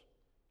goals.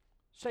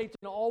 Satan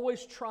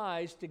always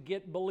tries to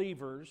get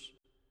believers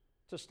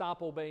to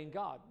stop obeying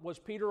God. Was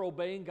Peter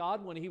obeying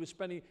God when he was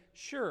spending?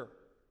 Sure.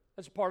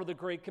 That's part of the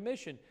Great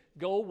Commission.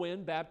 Go,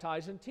 win,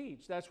 baptize, and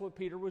teach. That's what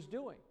Peter was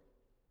doing.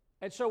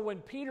 And so when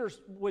Peter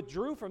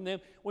withdrew from them,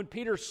 when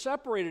Peter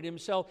separated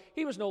himself,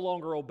 he was no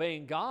longer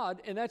obeying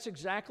God, and that's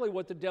exactly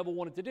what the devil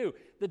wanted to do.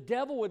 The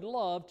devil would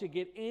love to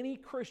get any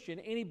Christian,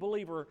 any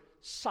believer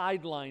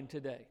sidelined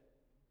today.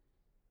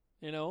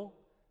 You know,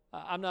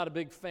 I'm not a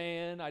big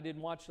fan. I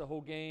didn't watch the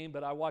whole game,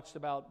 but I watched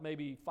about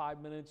maybe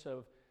 5 minutes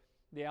of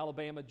the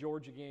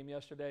Alabama-Georgia game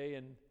yesterday,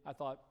 and I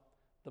thought,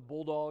 the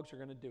Bulldogs are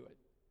going to do it.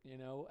 You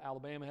know,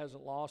 Alabama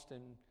hasn't lost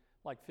in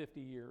like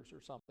 50 years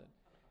or something.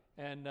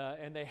 And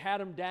they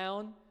had them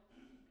down,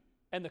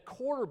 and the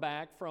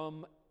quarterback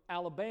from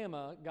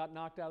Alabama got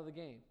knocked out of the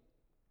game.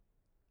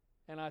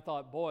 And I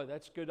thought, boy,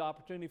 that's a good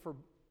opportunity for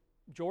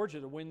Georgia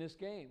to win this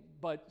game.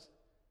 But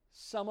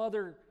some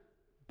other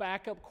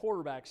backup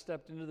quarterback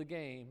stepped into the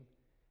game,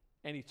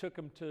 and he took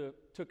him to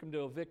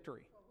a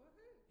victory.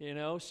 You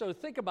know, so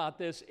think about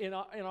this in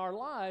our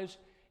lives.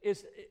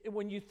 Is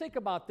when you think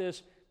about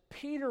this,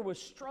 Peter was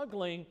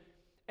struggling,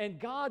 and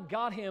God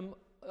got him.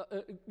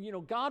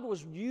 God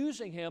was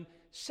using him.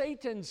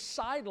 Satan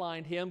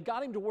sidelined him,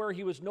 got him to where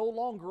he was no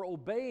longer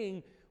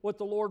obeying what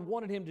the Lord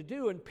wanted him to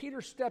do, and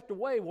Peter stepped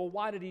away. Well,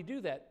 why did he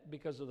do that?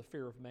 Because of the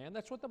fear of man.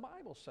 That's what the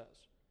Bible says.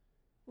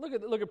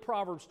 Look at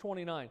Proverbs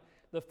 29.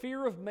 The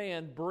fear of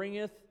man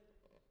bringeth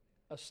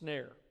a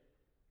snare,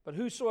 but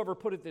whosoever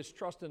putteth his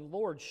trust in the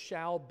Lord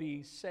shall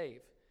be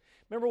saved.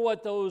 Remember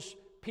what those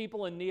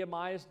people in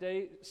Nehemiah's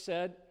day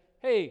said?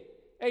 Hey,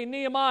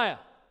 Nehemiah,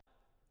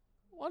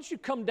 why don't you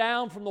come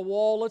down from the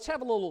wall? Let's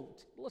have a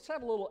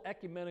little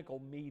ecumenical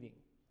meeting.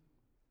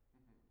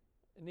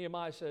 And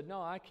Nehemiah said,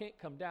 no, I can't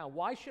come down.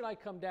 Why should I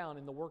come down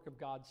and the work of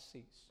God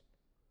cease?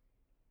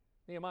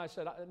 Nehemiah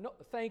said, no,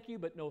 thank you,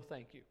 but no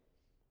thank you.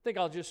 I think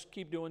I'll just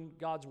keep doing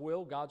God's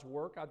will, God's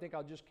work. I think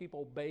I'll just keep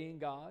obeying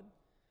God.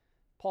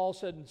 Paul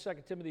said in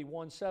 2 Timothy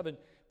 1:7,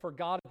 for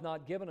God hath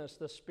not given us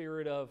the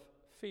spirit of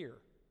fear.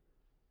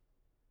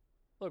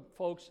 Look,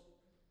 folks,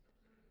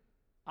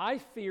 I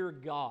fear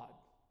God.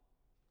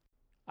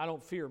 I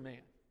don't fear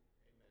man.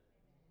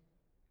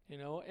 You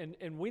know,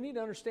 and we need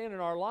to understand in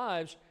our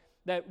lives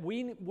that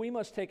we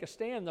must take a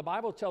stand. The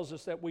Bible tells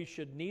us that we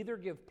should neither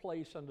give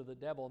place unto the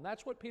devil. And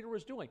that's what Peter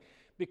was doing.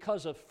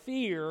 Because of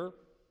fear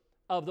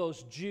of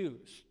those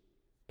Jews,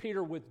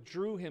 Peter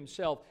withdrew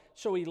himself.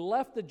 So he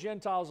left the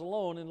Gentiles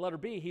alone. In letter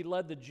B, he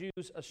led the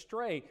Jews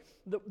astray.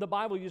 The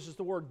Bible uses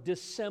the word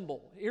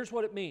dissemble. Here's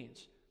what it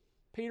means.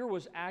 Peter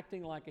was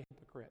acting like a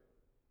hypocrite.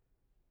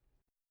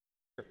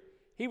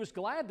 He was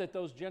glad that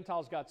those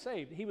Gentiles got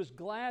saved. He was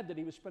glad that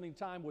he was spending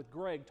time with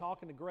Greg,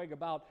 talking to Greg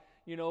about,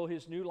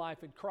 his new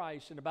life in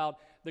Christ and about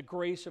the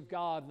grace of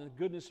God and the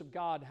goodness of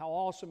God, how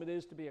awesome it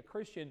is to be a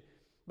Christian.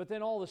 But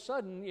then all of a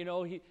sudden,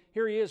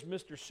 here he is,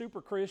 Mr.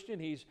 Super Christian.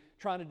 He's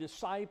trying to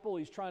disciple.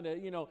 He's trying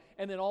to,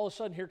 and then all of a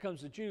sudden here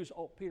comes the Jews.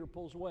 Oh, Peter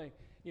pulls away.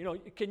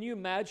 Can you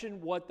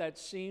imagine what that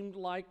seemed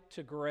like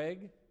to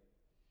Greg?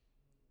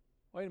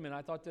 Wait a minute,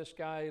 I thought this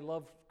guy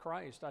loved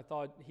Christ. I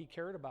thought he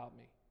cared about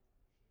me.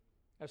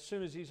 As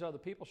soon as these other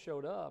people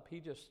showed up, he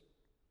just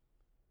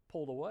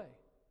pulled away.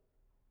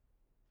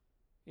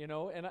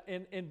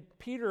 And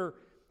Peter,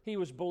 he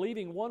was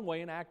believing one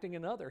way and acting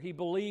another. He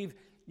believed,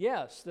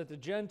 yes, that the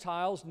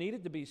Gentiles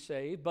needed to be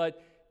saved,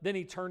 but then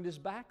he turned his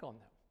back on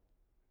them.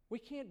 We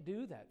can't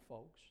do that,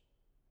 folks.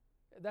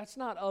 That's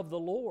not of the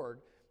Lord.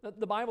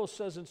 The Bible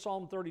says in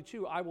Psalm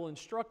 32, I will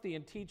instruct thee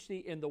and teach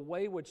thee in the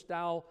way which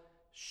thou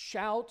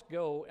shalt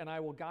go, and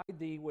I will guide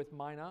thee with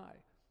mine eye.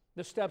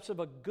 The steps of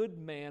a good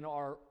man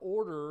are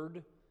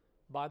ordered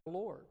by the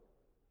Lord.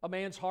 A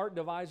man's heart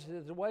devises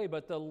his way,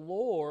 but the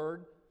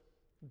Lord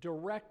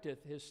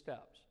directeth his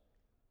steps.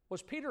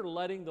 Was Peter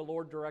letting the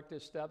Lord direct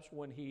his steps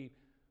when he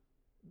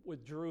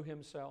withdrew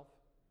himself?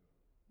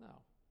 No.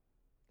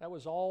 That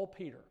was all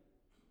Peter.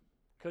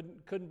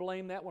 Couldn't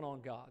blame that one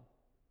on God.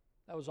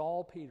 That was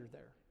all Peter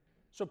there.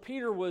 So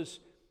Peter was,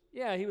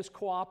 he was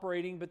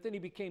cooperating, but then he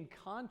became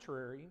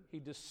contrary. He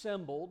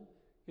dissembled.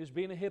 He was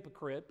being a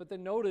hypocrite. But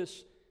then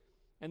notice,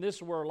 and this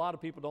is where a lot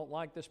of people don't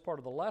like this part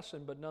of the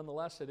lesson, but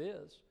nonetheless it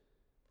is.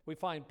 We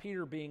find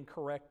Peter being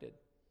corrected.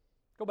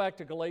 Go back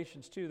to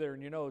Galatians 2 there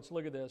in your notes.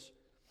 Look at this.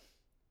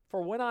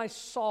 For when I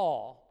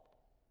saw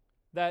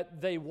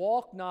that they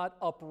walk not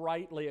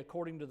uprightly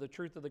according to the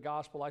truth of the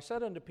gospel, I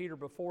said unto Peter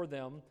before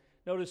them,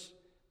 notice,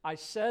 I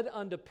said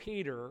unto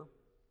Peter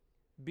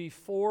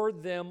before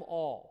them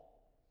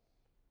all.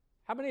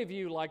 How many of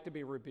you like to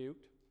be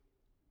rebuked?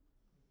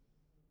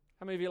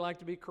 How many of you like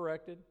to be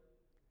corrected?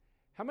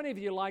 How many of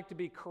you like to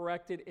be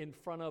corrected in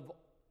front of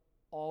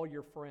all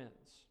your friends?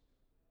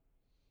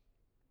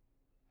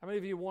 How many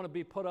of you want to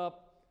be put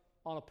up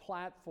on a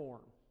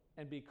platform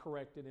and be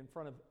corrected in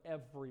front of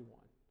everyone?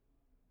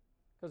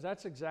 Because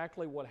that's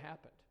exactly what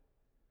happened.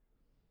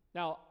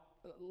 Now,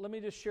 let me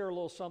just share a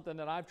little something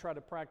that I've tried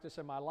to practice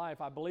in my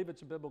life. I believe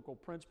it's a biblical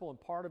principle, and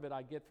part of it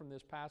I get from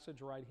this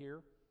passage right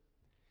here.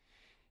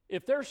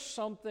 If there's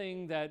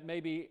something that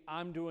maybe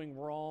I'm doing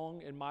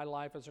wrong in my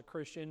life as a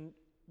Christian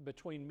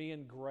between me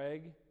and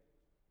Greg,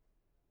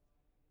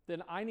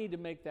 then I need to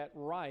make that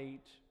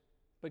right.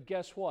 But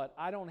guess what?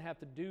 I don't have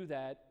to do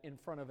that in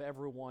front of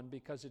everyone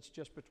because it's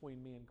just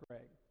between me and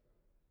Greg.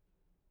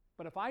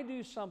 But if I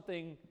do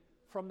something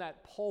from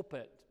that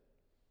pulpit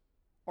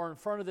or in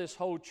front of this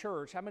whole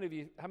church, how many of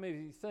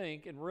you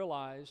think and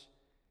realize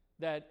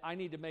that I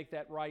need to make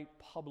that right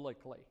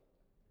publicly?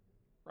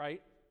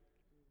 Right?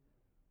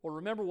 Well,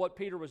 remember what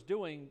Peter was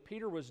doing.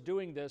 Peter was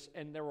doing this,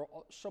 and there were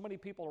so many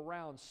people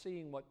around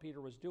seeing what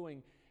Peter was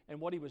doing, and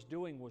what he was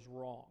doing was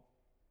wrong.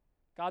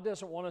 God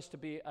doesn't want us to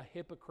be a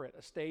hypocrite,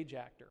 a stage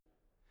actor.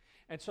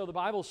 And so the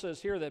Bible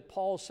says here that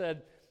Paul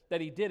said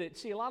that he did it.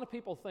 See, a lot of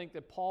people think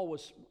that Paul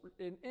was,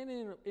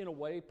 in a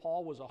way,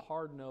 Paul was a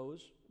hard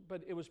nose,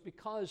 but it was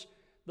because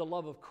the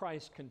love of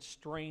Christ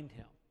constrained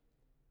him.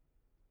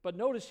 But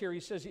notice here,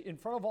 he says, in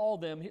front of all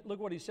them, look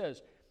what he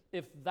says,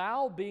 if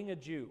thou, being a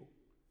Jew,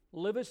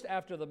 livest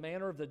after the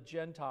manner of the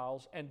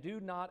Gentiles, and do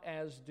not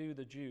as do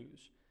the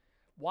Jews,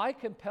 why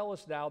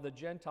compellest thou the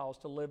Gentiles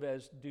to live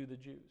as do the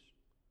Jews?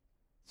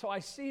 So I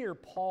see here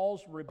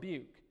Paul's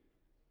rebuke.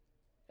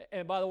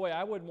 And by the way,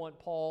 I wouldn't want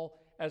Paul,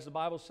 as the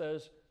Bible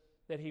says,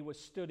 that he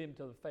withstood him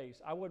to the face.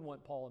 I wouldn't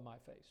want Paul in my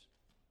face.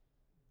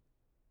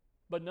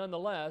 But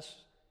nonetheless,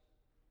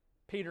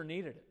 Peter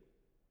needed it.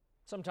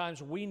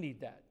 Sometimes we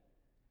need that.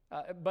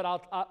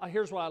 But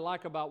here's what I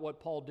like about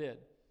what Paul did.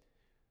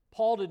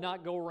 Paul did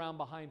not go around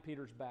behind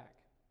Peter's back.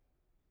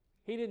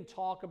 He didn't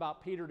talk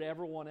about Peter to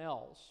everyone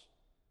else.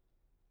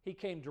 He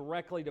came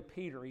directly to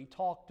Peter. He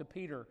talked to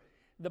Peter.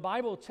 The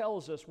Bible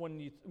tells us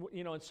when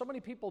and so many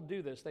people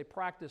do this, they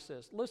practice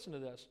this. Listen to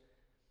this.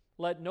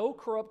 Let no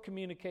corrupt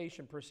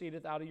communication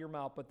proceedeth out of your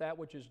mouth, but that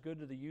which is good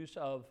to the use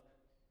of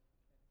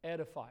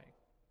edifying.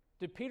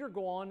 Did Peter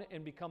go on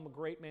and become a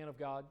great man of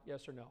God?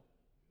 Yes or no?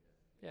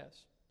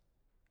 Yes.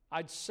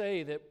 I'd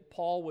say that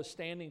Paul was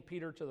standing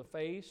Peter to the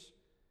face,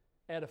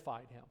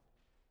 edified him.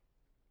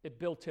 It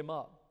built him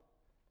up.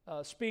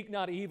 Speak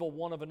not evil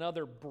one of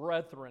another,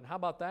 brethren. How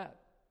about that?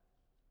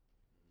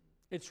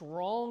 It's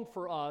wrong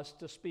for us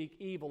to speak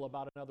evil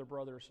about another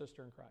brother or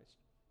sister in Christ.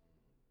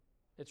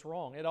 It's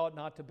wrong. It ought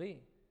not to be.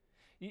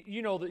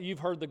 You know that you've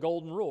heard the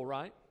golden rule,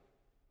 right?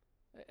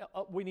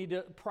 We need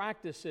to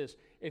practice this.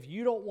 If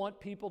you don't want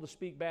people to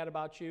speak bad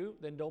about you,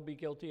 then don't be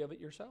guilty of it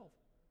yourself.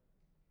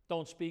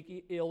 Don't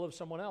speak ill of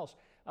someone else.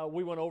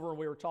 We went over and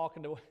we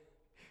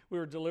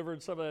were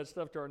delivering some of that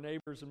stuff to our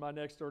neighbors, and my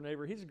next door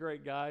neighbor, he's a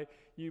great guy.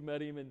 You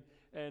met him,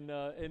 and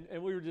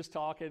we were just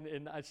talking,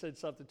 and I said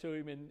something to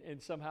him,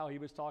 and somehow he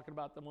was talking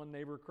about the one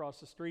neighbor across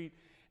the street,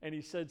 and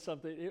he said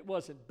something. It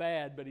wasn't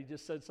bad, but he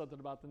just said something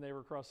about the neighbor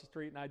across the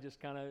street, and I just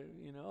kind of,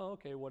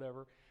 okay,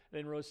 whatever. I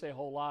didn't really say a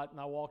whole lot,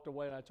 and I walked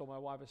away, and I told my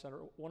wife, I said, I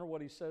wonder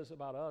what he says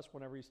about us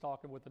whenever he's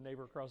talking with the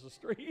neighbor across the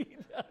street.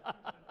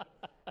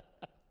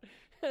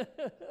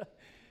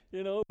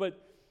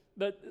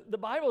 But the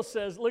Bible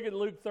says, look at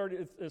Luke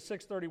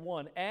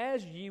 6:31,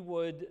 as ye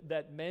would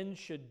that men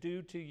should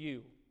do to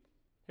you.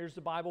 Here's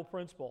the Bible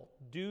principle.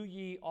 Do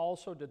ye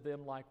also to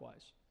them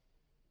likewise.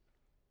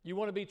 You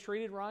want to be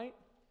treated right?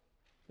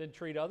 Then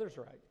treat others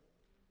right.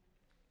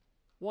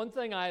 One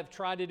thing I have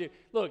tried to do,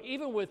 look,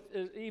 even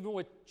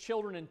with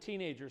children and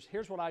teenagers,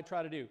 here's what I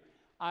try to do.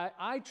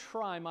 I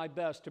try my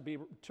best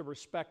to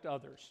respect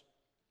others.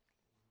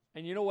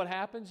 And you know what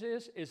happens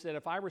is that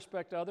if I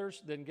respect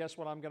others, then guess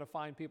what I'm going to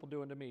find people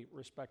doing to me?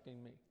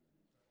 Respecting me.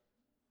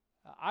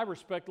 I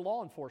respect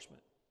law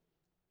enforcement.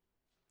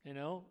 You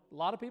know, a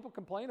lot of people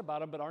complain about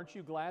them, but aren't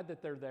you glad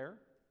that they're there?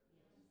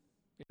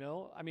 You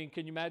know, I mean,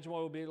 can you imagine what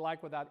it would be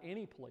like without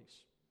any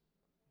police?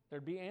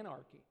 There'd be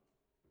anarchy.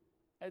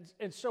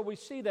 And so we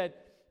see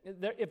that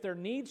if there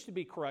needs to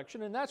be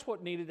correction, and that's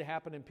what needed to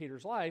happen in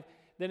Peter's life,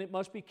 then it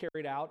must be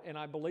carried out, and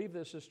I believe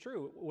this is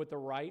true, with the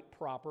right,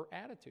 proper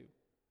attitude.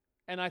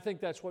 And I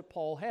think that's what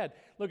Paul had.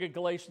 Look at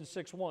Galatians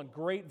 6:1,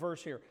 great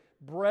verse here.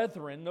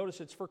 Brethren, notice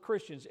it's for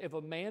Christians, if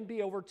a man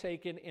be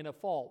overtaken in a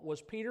fault.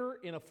 Was Peter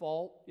in a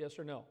fault? Yes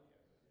or no?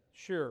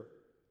 Sure.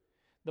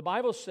 The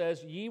Bible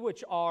says, ye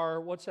which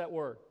are, what's that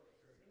word?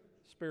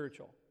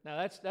 Spiritual.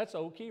 Now that's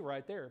okay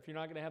right there. If you're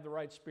not going to have the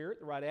right spirit,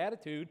 the right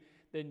attitude,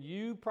 then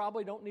you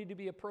probably don't need to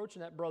be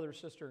approaching that brother or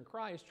sister in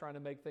Christ trying to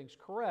make things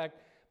correct.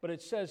 But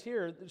it says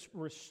here,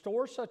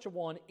 restore such a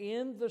one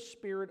in the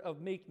spirit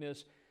of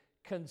meekness,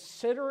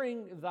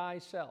 considering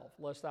thyself,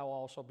 lest thou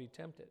also be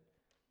tempted.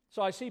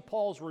 So I see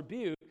Paul's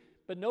rebuke,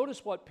 but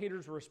notice what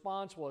Peter's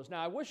response was.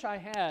 Now, I wish I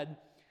had,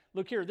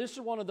 look here, this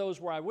is one of those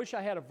where I wish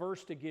I had a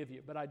verse to give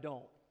you, but I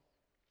don't.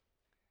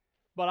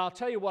 But I'll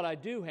tell you what I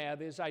do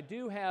have is I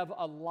do have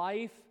a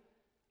life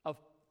of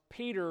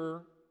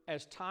Peter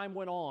as time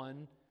went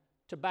on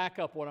to back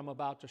up what I'm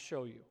about to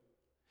show you.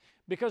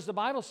 Because the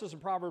Bible says in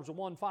Proverbs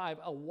 1:5,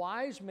 a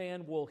wise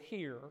man will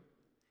hear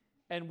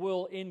and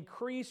will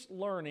increase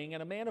learning,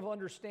 and a man of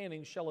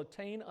understanding shall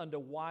attain unto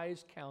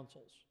wise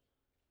counsels.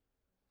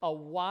 A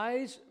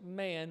wise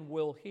man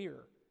will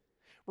hear.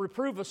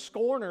 Reprove a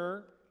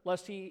scorner,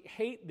 lest he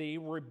hate thee.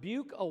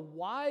 Rebuke a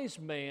wise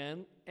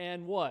man,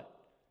 and what?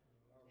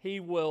 He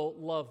will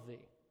love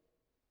thee.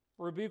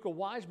 Rebuke a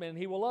wise man, and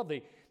he will love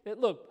thee.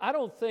 Look, I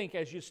don't think,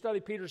 as you study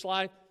Peter's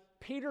life,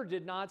 Peter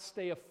did not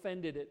stay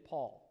offended at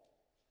Paul.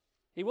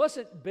 He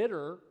wasn't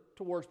bitter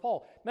towards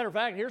Paul. Matter of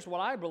fact, here's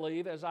what I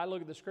believe as I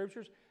look at the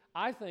Scriptures.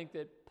 I think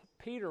that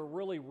Peter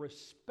really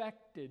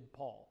respected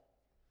Paul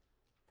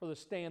for the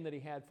stand that he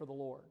had for the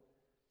Lord.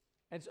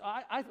 And so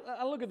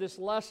I look at this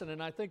lesson,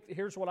 and I think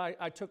here's what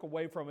I took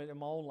away from it in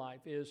my own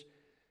life is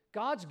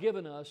God's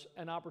given us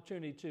an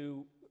opportunity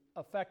to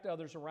affect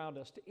others around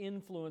us, to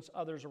influence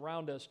others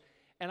around us.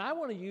 And I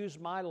want to use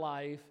my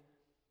life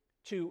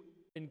to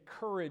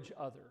encourage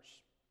others,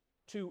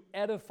 to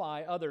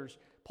edify others.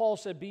 Paul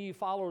said, be ye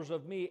followers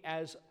of me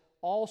as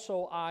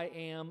also I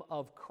am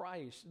of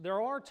Christ.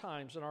 There are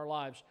times in our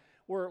lives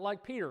where,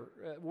 like Peter,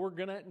 we're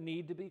going to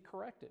need to be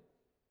corrected.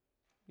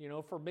 You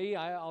know, for me,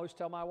 I always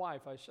tell my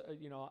wife,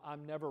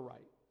 I'm never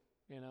right,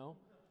 you know.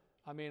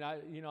 I mean,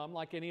 I'm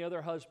like any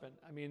other husband.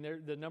 I mean,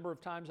 the number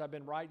of times I've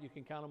been right, you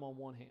can count them on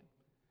one hand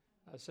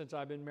since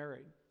I've been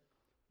married.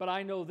 But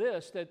I know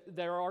this, that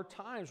there are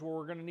times where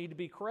we're going to need to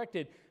be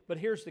corrected. But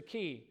here's the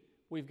key.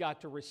 We've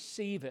got to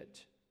receive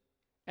it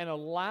and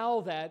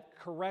allow that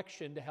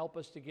correction to help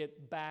us to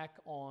get back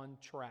on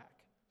track.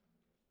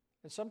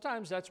 And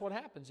sometimes that's what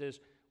happens is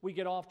we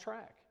get off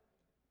track.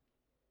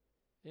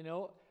 You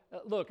know,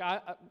 look, I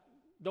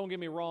don't get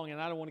me wrong,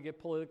 and I don't want to get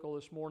political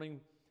this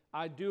morning.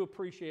 I do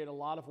appreciate a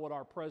lot of what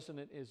our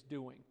president is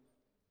doing.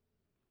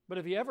 But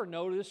have you ever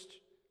noticed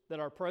that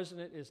our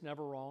president is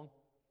never wrong?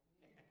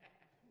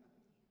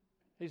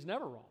 He's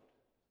never wrong.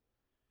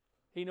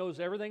 He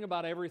knows everything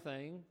about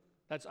everything.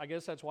 I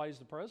guess that's why he's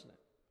the president.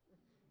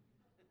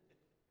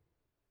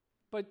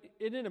 But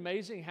isn't it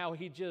amazing how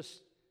he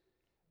just,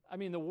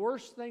 the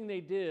worst thing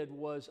they did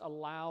was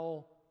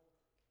allow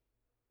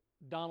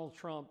Donald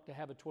Trump to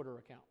have a Twitter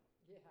account.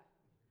 Yeah.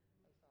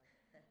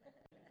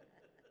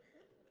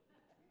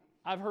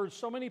 I've heard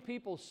so many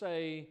people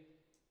say,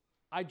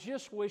 I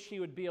just wish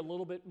he would be a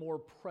little bit more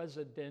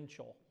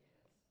presidential.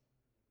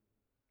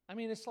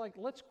 It's like,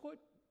 let's quit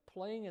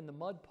playing in the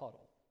mud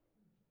puddle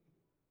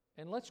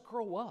and let's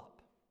grow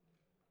up.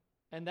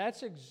 And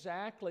that's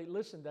exactly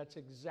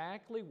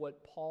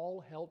what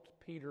Paul helped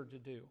Peter to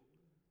do,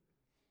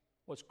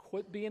 was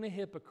quit being a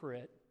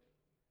hypocrite,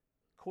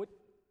 quit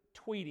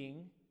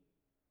tweeting,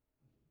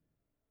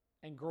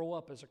 and grow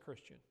up as a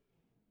Christian.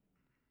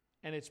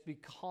 And it's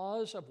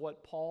because of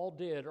what Paul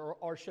did,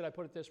 or should I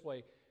put it this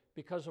way,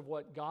 because of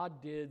what God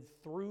did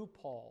through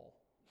Paul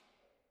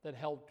that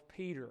helped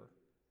Peter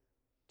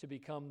to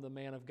become the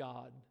man of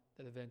God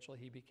that eventually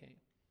he became.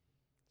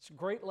 Some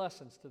great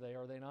lessons today,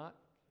 are they not?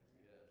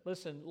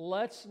 Listen,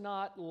 let's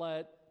not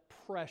let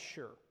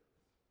pressure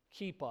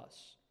keep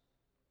us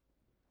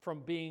from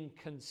being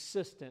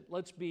consistent.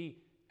 Let's be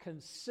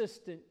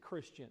consistent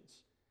Christians.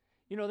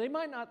 You know, they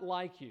might not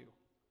like you,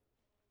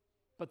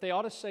 but they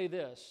ought to say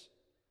this.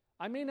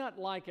 I may not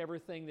like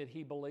everything that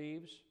he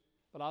believes,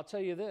 but I'll tell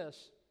you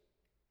this.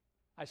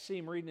 I see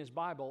him reading his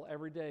Bible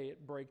every day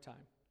at break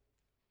time.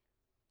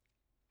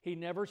 He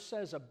never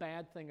says a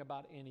bad thing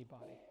about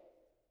anybody.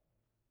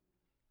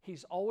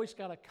 He's always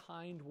got a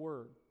kind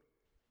word.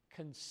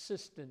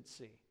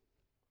 Consistency.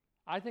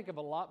 I think if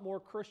a lot more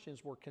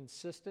Christians were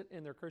consistent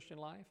in their Christian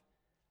life,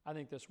 I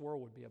think this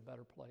world would be a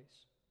better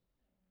place.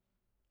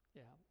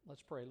 Yeah,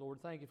 let's pray.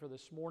 Lord, thank you for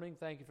this morning.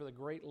 Thank you for the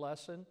great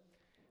lesson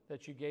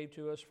that you gave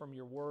to us from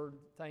your word.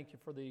 Thank you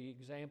for the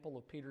example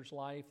of Peter's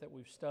life that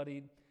we've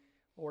studied.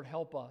 Lord,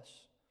 help us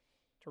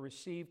to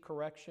receive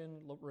correction,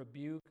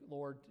 rebuke,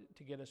 Lord,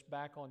 to get us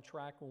back on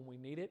track when we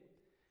need it.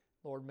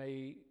 Lord,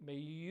 may you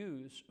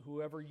use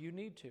whoever you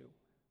need to,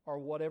 or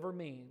whatever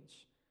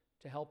means,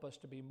 to help us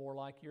to be more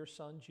like your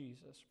Son,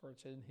 Jesus. For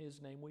it's in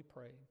his name we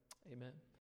pray. Amen.